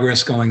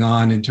 progress going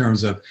on in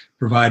terms of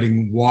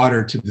providing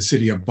water to the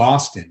city of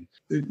Boston.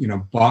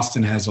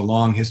 Boston has a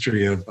long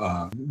history of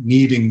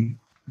needing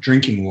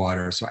drinking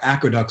water, so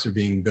aqueducts are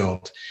being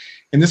built,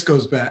 and this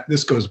goes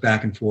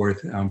back and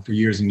forth for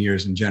years and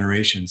years and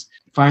generations.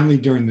 Finally,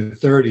 during the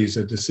 30s,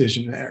 a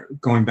decision,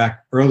 going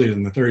back earlier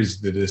than the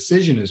 30s, the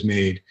decision is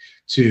made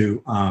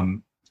to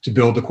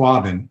build the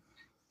Quabbin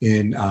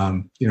in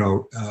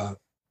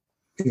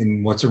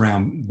what's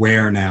around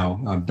Ware now,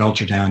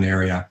 Belchertown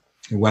area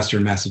in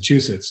western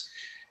Massachusetts,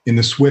 in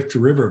the Swift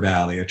River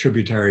Valley, a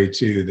tributary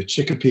to the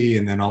Chicopee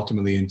and then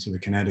ultimately into the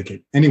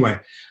Connecticut. Anyway,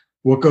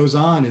 what goes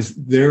on is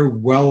they're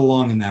well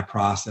along in that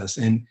process,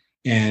 and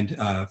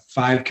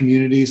 5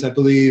 communities, I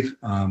believe,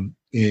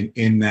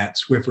 in that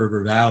Swift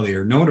River Valley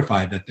are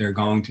notified that they're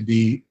going to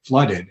be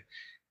flooded.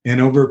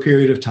 And over a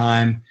period of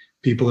time,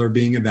 people are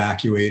being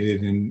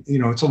evacuated, and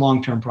it's a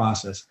long-term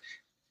process.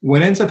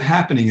 What ends up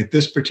happening at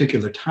this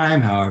particular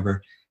time,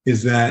 however,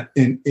 is that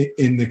in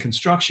the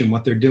construction,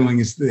 what they're doing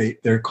is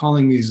they're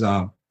calling these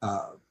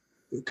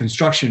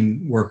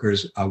construction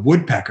workers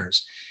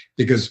woodpeckers,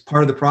 because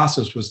part of the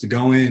process was to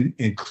go in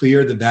and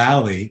clear the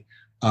valley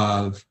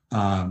of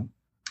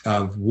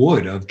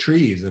wood, of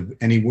trees, of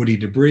any woody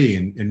debris,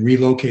 and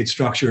relocate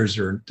structures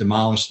or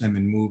demolish them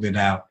and move it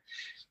out,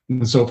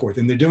 and so forth.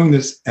 And they're doing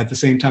this at the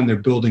same time they're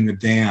building a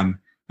dam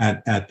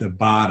at the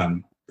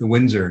bottom, the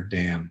Windsor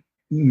Dam.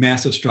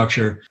 Massive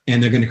structure,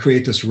 and they're going to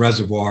create this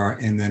reservoir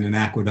and then an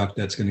aqueduct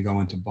that's going to go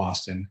into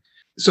Boston.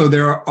 So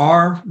there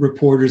are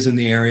reporters in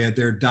the area.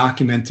 They're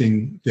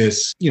documenting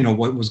this,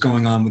 what was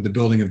going on with the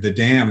building of the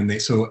dam, and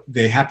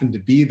they happen to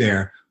be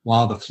there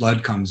while the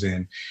flood comes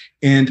in.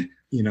 And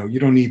you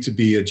don't need to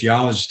be a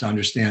geologist to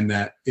understand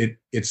that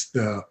it's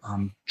the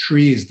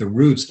trees, the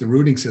roots, the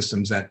rooting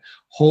systems that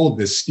hold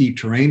this steep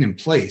terrain in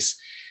place.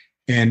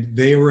 And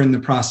they were in the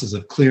process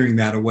of clearing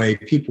that away.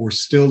 People were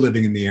still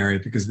living in the area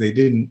because they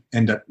didn't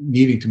end up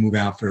needing to move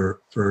out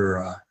for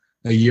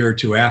a year or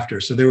two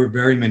after. So there were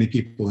very many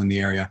people in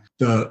the area.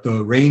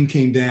 The rain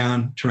came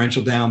down,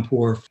 torrential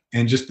downpour,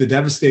 and just the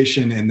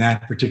devastation in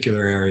that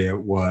particular area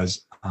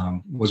was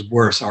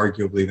worse,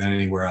 arguably, than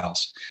anywhere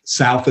else.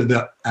 South of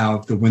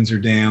the Windsor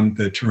Dam,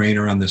 the terrain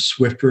around the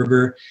Swift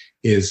River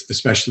is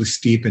especially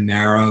steep and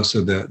narrow.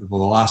 So the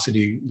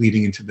velocity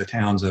leading into the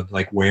towns of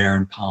like Ware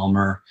and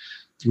Palmer,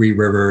 Three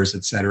Rivers,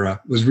 et cetera,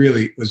 was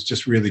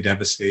just really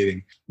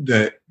devastating.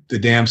 The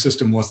dam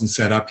system wasn't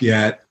set up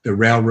yet. The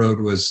railroad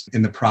was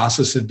in the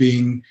process of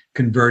being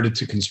converted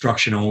to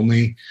construction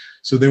only.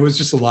 So there was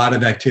just a lot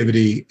of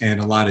activity and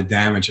a lot of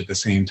damage at the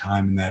same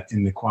time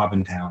in the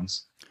Quabbin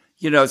towns.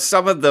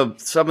 Some of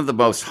the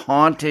most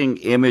haunting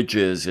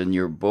images in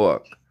your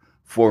book,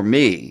 for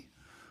me,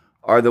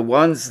 are the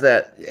ones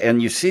that,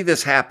 and you see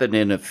this happen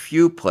in a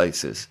few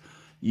places.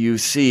 You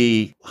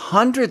see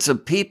hundreds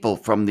of people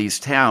from these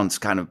towns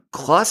kind of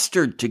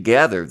clustered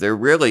together.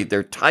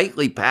 They're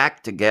tightly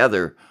packed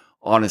together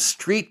on a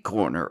street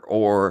corner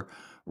or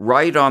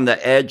right on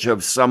the edge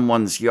of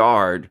someone's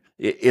yard.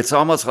 It's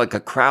almost like a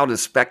crowd of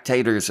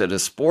spectators at a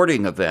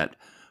sporting event,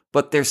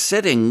 but they're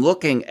sitting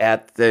looking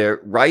at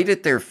right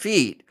at their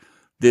feet,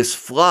 this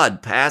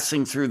flood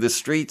passing through the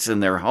streets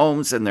and their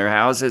homes and their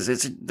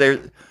houses. They're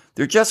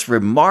just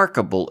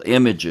remarkable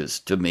images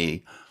to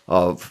me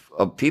of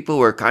people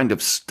who are kind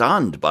of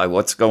stunned by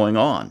what's going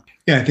on.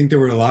 Yeah, I think there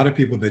were a lot of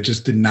people that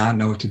just did not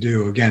know what to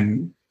do.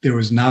 Again, there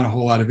was not a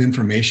whole lot of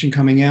information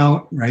coming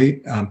out,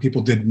 right?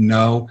 People didn't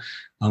know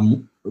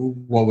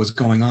what was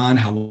going on,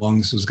 how long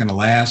this was going to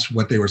last,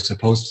 what they were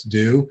supposed to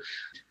do.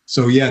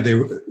 So yeah,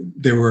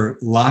 there were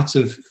lots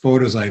of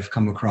photos I've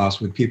come across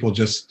with people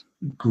just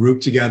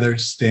grouped together,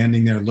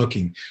 standing there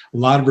looking. A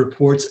lot of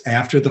reports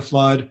after the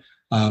flood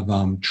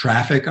of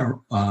traffic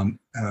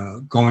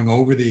going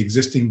over the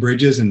existing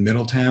bridges in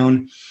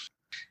Middletown.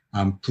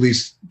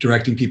 police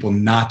directing people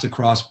not to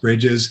cross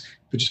bridges,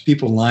 but just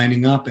people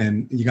lining up.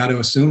 And you got to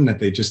assume that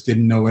they just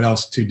didn't know what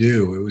else to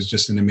do. It was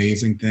just an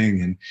amazing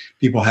thing. And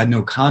people had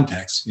no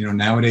context.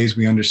 Nowadays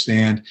we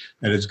understand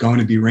that it's going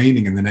to be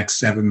raining in the next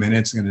 7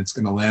 minutes and it's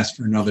going to last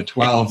for another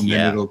 12 and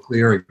then it'll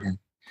clear again.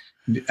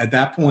 At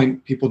that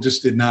point, people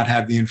just did not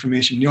have the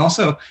information. You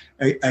also,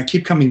 I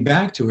keep coming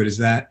back to it, is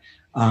that,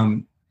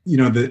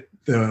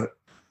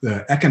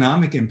 the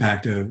economic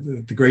impact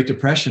of the Great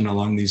Depression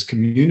along these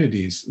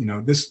communities,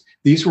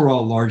 these were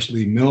all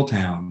largely mill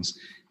towns.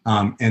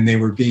 And they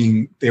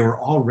were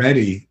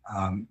already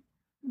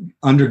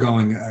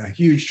undergoing a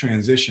huge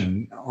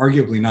transition,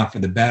 arguably not for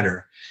the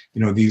better.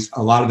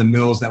 A lot of the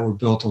mills that were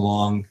built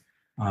along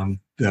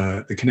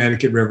the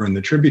Connecticut River and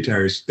the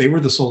tributaries, they were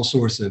the sole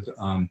source of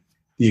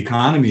the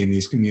economy in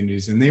these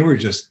communities, and they were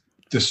just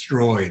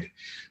destroyed.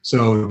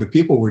 So the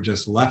people were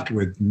just left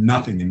with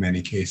nothing in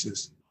many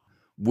cases.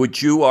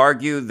 Would you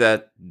argue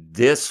that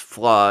this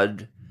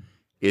flood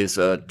is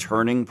a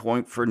turning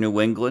point for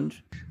New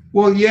England?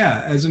 Well,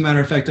 yeah, as a matter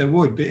of fact, I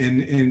would,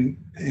 and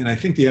I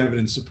think the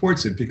evidence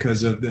supports it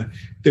because of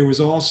there was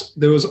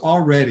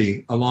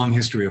already a long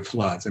history of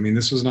floods. I mean,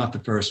 this was not the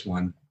first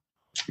one,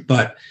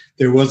 but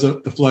there was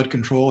the Flood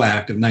Control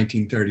Act of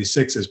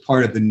 1936 as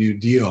part of the New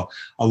Deal.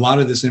 A lot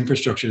of this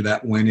infrastructure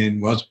that went in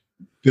was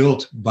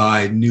built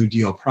by New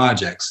Deal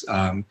projects,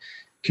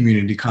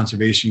 Community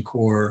Conservation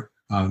Corps,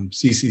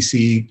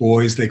 CCC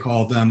boys, they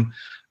called them,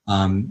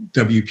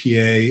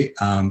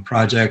 WPA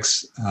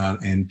projects,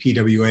 and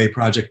PWA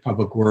project,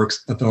 Public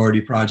Works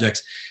Authority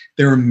projects.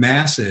 They were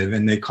massive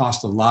and they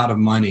cost a lot of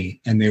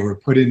money, and they were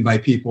put in by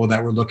people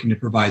that were looking to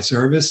provide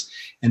service,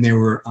 and they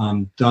were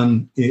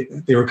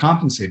they were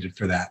compensated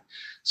for that.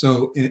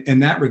 So in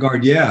that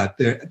regard, yeah,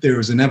 there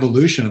was an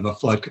evolution of the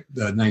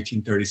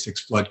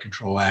 1936 Flood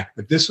Control Act,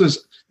 but this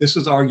was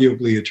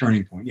arguably a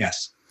turning point.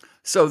 Yes.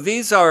 So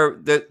these are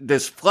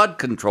this flood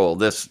control,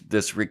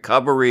 this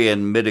recovery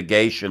and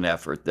mitigation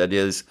effort that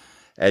is,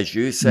 as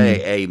you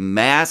say, a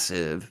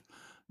massive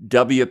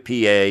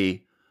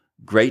WPA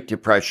Great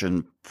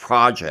Depression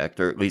project,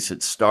 or at least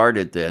it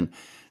started then.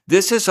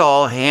 This is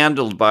all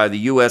handled by the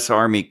U.S.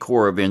 Army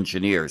Corps of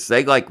Engineers.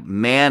 They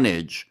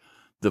manage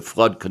the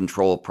flood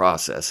control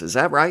process. Is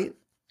that right?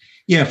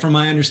 Yeah, from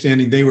my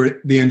understanding, they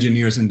were the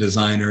engineers and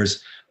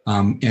designers.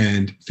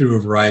 And through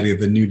a variety of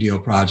the New Deal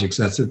projects,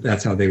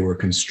 that's how they were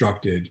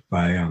constructed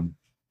by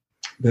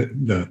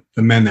the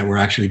men that were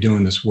actually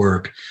doing this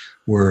work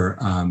were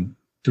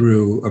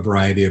through a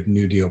variety of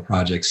New Deal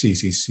projects,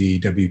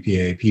 CCC,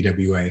 WPA,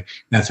 PWA.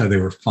 That's how they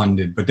were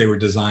funded, but they were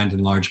designed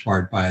in large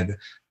part by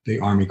the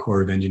Army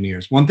Corps of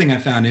Engineers. One thing I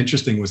found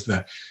interesting was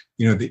the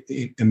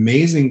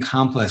amazing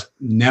complex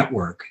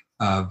network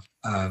of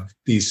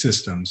these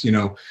systems.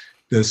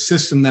 The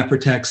system that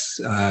protects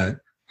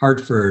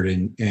Hartford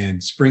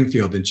and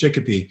Springfield and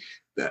Chicopee,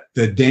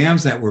 the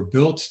dams that were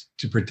built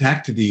to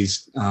protect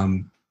these,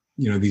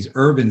 these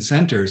urban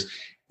centers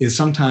is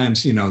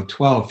sometimes,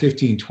 12,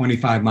 15,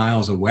 25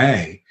 miles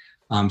away.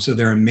 So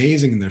they're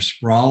amazing and they're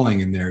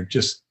sprawling and they're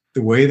just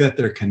the way that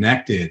they're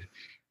connected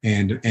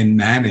and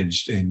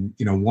managed. And,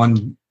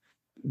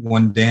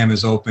 one dam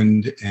is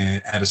opened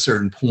at a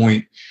certain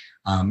point.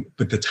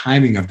 But the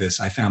timing of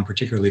this I found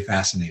particularly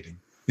fascinating.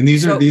 And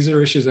these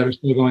are issues that are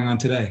still going on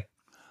today.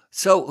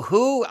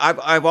 So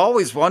I've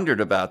always wondered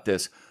about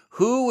this.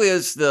 Who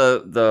is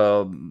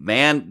the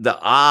man, the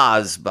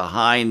Oz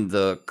behind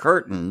the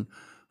curtain,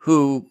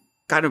 who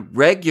kind of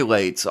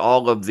regulates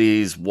all of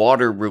these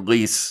water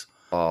release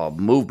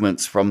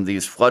movements from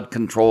these flood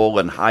control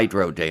and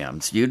hydro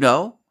dams? You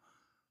know?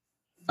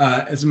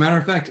 As a matter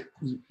of fact,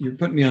 you're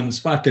putting me on the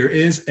spot. There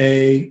is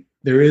a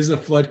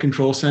flood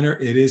control center.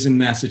 It is in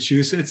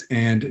Massachusetts,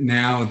 and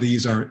now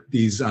these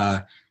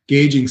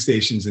gauging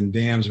stations and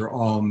dams are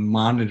all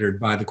monitored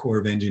by the Corps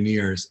of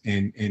Engineers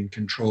and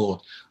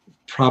controlled,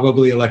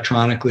 probably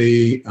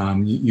electronically,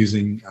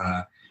 using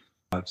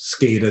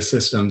SCADA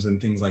systems and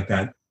things like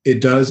that.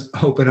 It does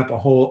open up a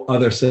whole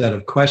other set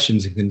of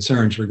questions and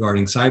concerns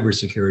regarding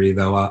cybersecurity,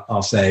 though.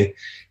 I'll say,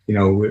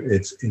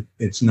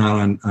 it's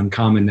not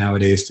uncommon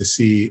nowadays to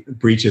see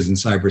breaches in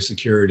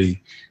cybersecurity.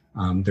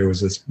 There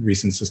was this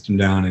recent system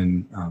down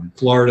in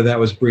Florida that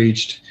was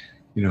breached.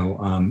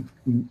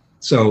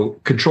 So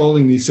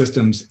controlling these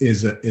systems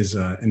is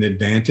an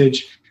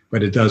advantage,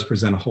 but it does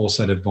present a whole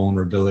set of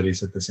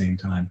vulnerabilities at the same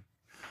time.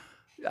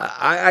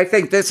 I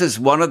think this is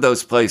one of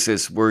those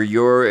places where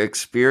your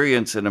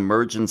experience in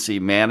emergency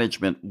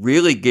management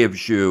really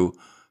gives you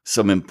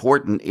some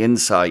important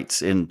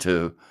insights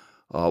into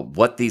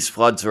what these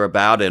floods are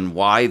about and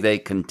why they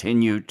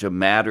continue to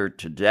matter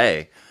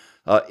today.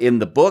 In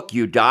the book,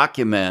 you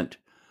document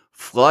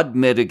flood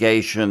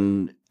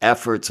mitigation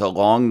efforts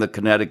along the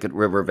Connecticut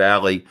River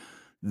Valley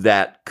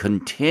that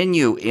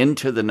continue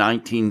into the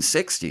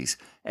 1960s.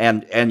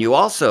 And you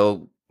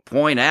also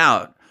point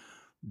out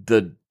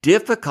the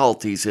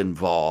difficulties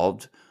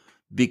involved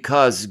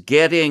because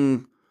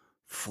getting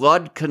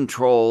flood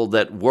control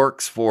that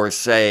works for,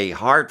 say,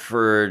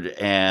 Hartford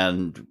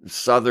and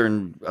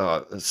southern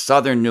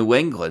New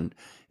England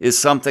is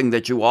something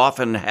that you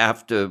often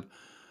have to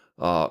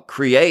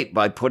create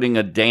by putting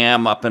a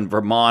dam up in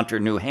Vermont or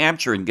New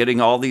Hampshire, and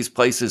getting all these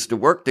places to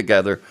work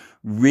together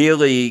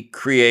really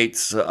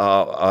creates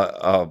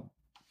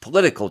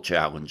political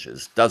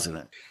challenges, doesn't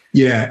it?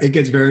 Yeah, it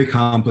gets very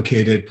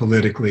complicated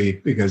politically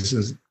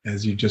because,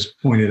 as you just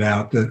pointed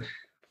out,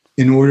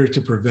 in order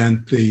to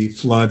prevent the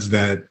floods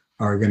that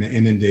are going to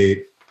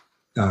inundate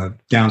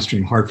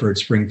downstream Hartford,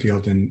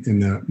 Springfield, and in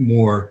the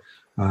more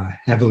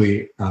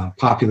heavily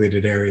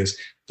populated areas,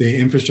 the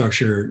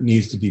infrastructure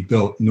needs to be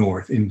built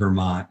north in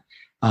Vermont.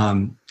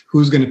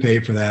 Who's going to pay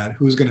for that?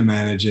 Who's going to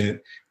manage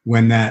it?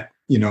 When that,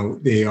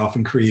 they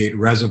often create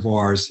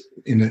reservoirs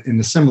in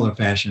a similar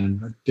fashion,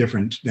 but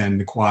different than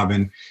the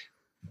Quabbin.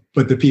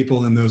 But the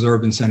people in those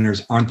urban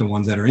centers aren't the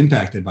ones that are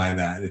impacted by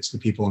that. It's the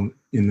people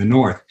in the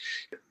north.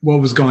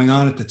 What was going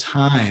on at the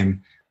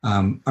time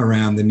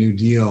around the New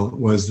Deal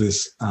was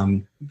this: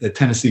 the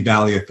Tennessee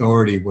Valley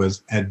Authority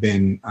had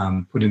been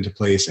put into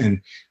place,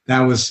 and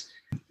that was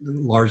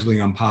largely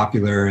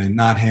unpopular and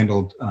not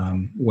handled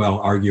well,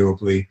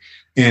 arguably.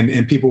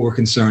 And people were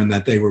concerned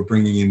that they were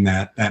bringing in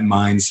that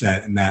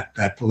mindset and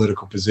that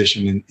political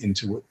position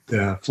into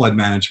the flood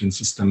management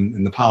system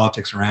and the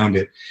politics around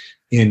it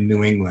in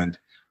New England.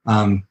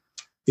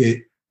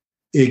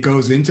 It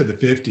goes into the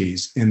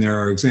 50s, and there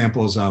are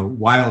examples of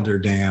Wilder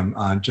Dam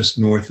just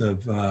north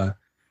of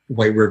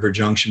White River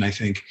Junction, I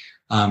think,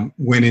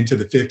 went into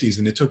the 50s,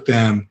 and it took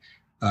them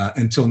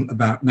until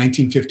about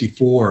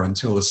 1954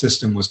 until the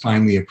system was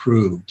finally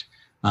approved,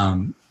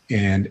 and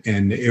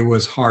it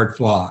was hard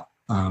fought.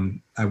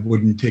 I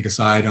wouldn't take a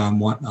side on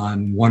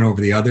one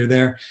over the other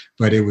there,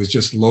 but it was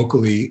just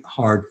locally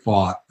hard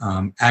fought.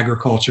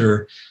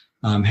 Agriculture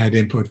had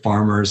input,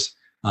 farmers,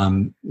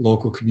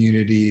 local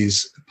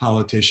communities,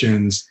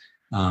 politicians.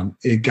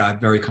 It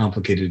got very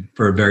complicated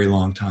for a very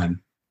long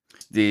time.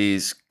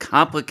 These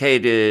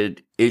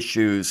complicated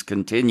issues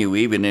continue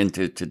even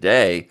into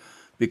today,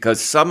 because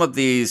some of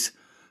these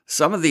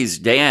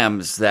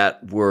dams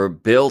that were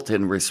built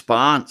in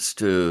response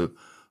to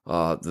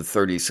the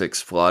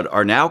 36 flood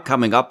are now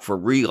coming up for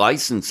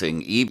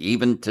relicensing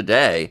even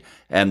today.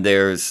 And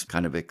there's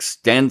kind of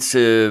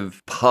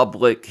extensive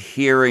public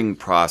hearing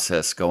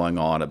process going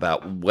on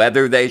about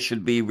whether they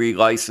should be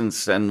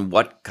relicensed and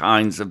what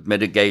kinds of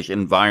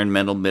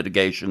environmental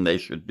mitigation they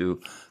should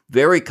do.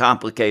 Very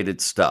complicated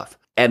stuff.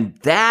 And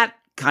that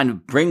kind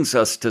of brings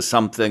us to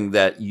something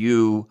that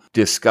you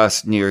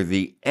discussed near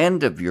the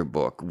end of your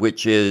book,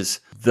 which is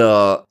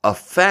the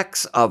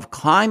effects of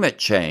climate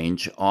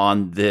change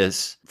on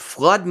this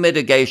flood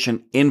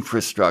mitigation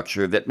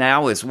infrastructure that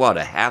now is,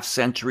 a half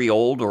century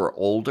old or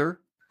older?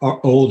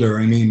 Older.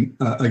 I mean,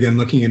 again,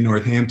 looking at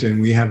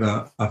Northampton, we have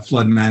a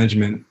flood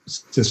management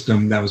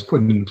system that was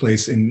put in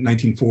place in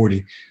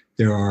 1940.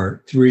 There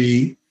are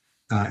 3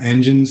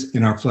 engines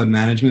in our flood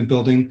management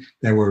building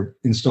that were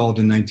installed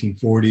in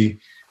 1940.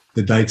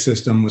 The dike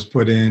system was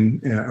put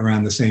in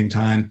around the same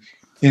time.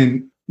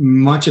 And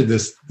much of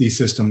these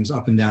systems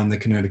up and down the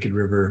Connecticut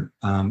River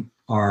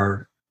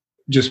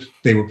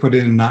they were put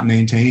in and not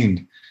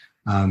maintained.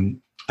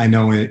 I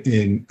know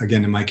in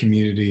my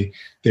community,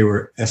 they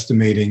were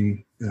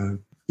estimating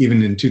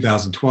even in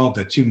 2012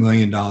 that $2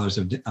 million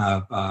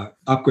of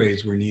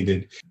upgrades were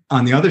needed.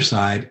 On the other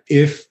side,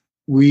 if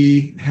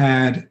we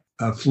had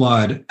a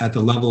flood at the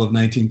level of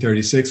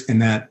 1936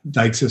 and that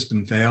dike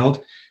system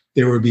failed,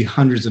 there would be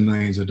hundreds of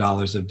millions of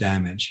dollars of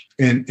damage.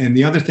 And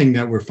the other thing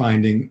that we're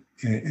finding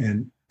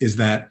is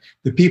that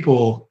the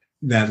people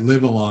that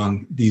live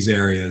along these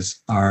areas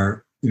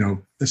are,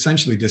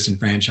 essentially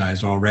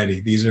disenfranchised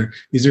already. These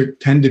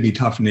tend to be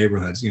tough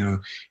neighborhoods.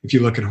 If you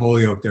look at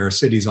Holyoke, there are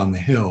cities on the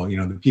hill.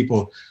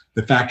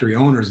 The factory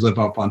owners live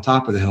up on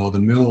top of the hill. The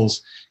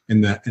mills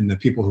and the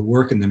people who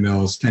work in the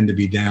mills tend to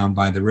be down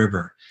by the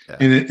river, yeah.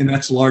 And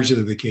that's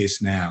largely the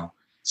case now.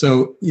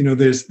 So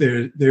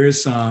there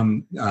is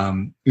some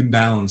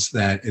imbalance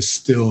that is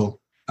still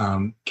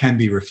can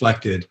be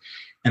reflected,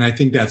 and I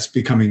think that's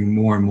becoming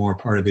more and more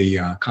part of the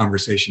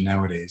conversation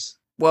nowadays.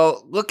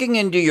 Well, looking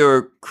into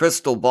your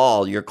crystal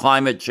ball, your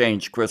climate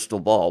change crystal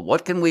ball,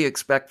 what can we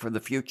expect for the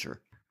future?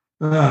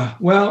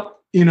 Well,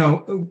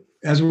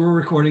 as we're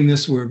recording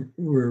this,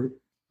 we're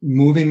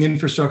moving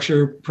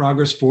infrastructure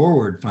progress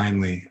forward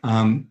finally.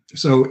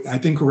 So I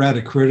think we're at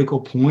a critical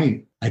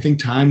point. I think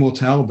time will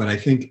tell, but I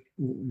think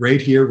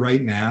right here,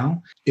 right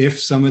now,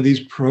 if some of these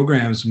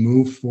programs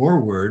move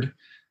forward,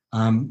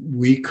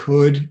 we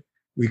could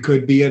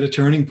be at a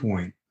turning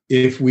point.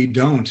 If we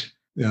don't,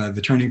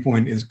 the turning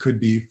point could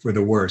be for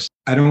the worse.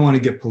 I don't want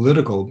to get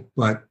political,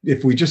 but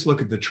if we just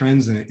look at the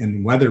trends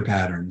in weather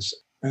patterns,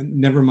 and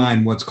never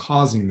mind what's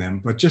causing them,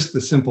 but just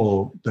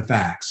the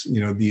facts,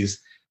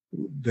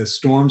 the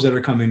storms that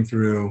are coming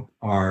through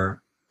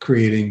are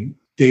creating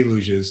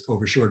deluges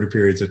over shorter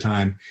periods of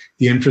time.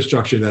 The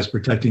infrastructure that's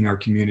protecting our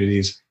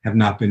communities have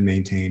not been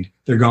maintained.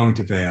 They're going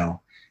to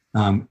fail.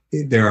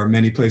 There are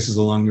many places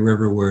along the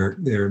river where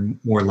they're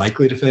more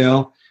likely to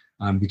fail.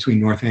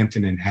 Between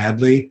Northampton and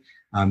Hadley,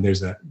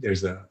 there's a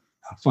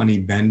funny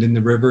bend in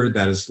the river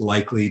that is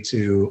likely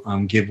to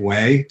give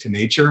way to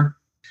nature.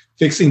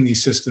 fixing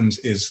these systems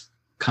is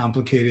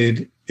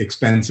complicated,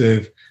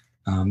 expensive.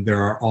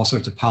 There are all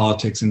sorts of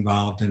politics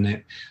involved in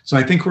it. So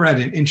I think we're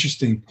at an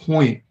interesting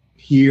point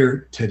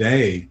here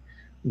today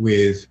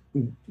with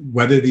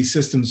whether these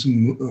systems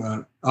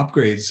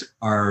upgrades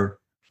are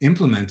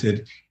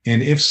implemented,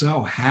 and if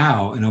so,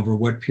 how and over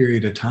what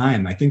period of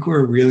time. I think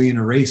we're really in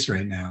a race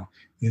right now.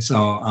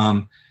 So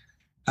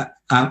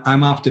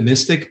I'm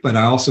optimistic, but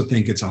I also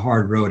think it's a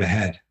hard road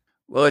ahead.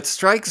 Well, it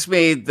strikes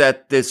me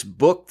that this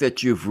book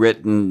that you've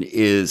written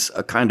is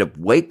a kind of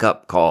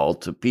wake-up call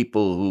to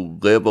people who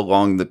live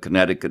along the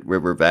Connecticut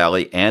River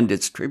Valley and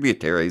its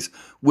tributaries,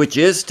 which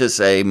is to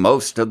say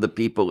most of the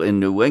people in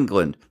New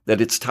England,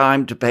 that it's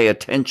time to pay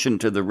attention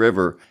to the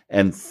river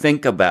and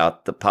think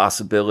about the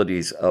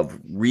possibilities of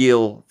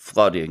real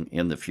flooding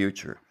in the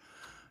future.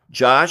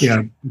 Josh?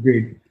 Yeah,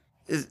 agreed.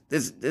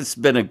 It's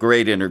been a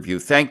great interview.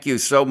 Thank you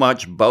so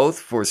much both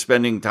for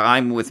spending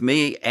time with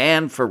me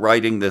and for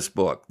writing this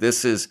book.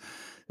 This is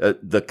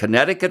The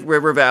Connecticut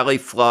River Valley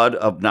Flood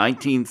of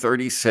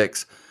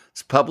 1936.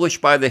 It's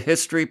published by the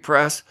History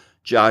Press.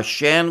 Josh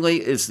Shanley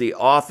is the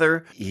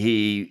author.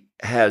 He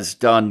has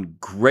done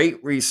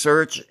great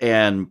research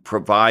and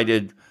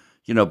provided,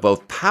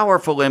 both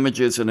powerful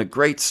images and a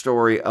great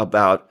story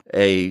about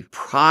a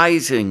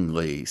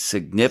surprisingly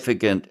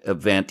significant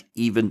event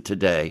even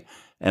today.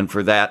 And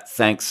for that,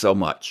 thanks so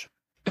much.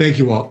 Thank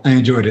you, Walt. I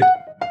enjoyed it.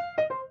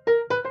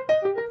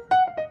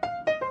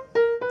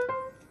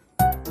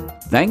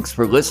 Thanks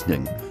for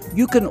listening.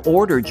 You can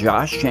order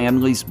Josh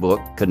Shanley's book,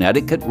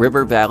 Connecticut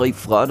River Valley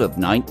Flood of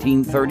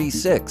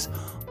 1936,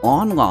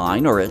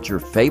 online or at your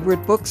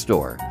favorite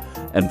bookstore.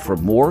 And for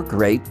more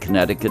great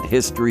Connecticut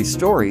history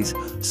stories,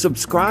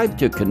 subscribe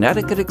to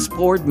Connecticut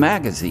Explored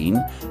magazine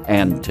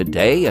and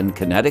Today in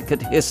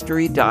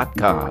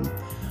ConnecticutHistory.com.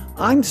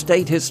 I'm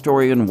State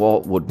Historian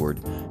Walt Woodward,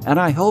 and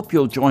I hope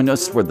you'll join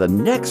us for the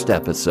next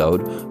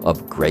episode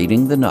of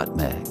Grating the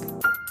Nutmeg.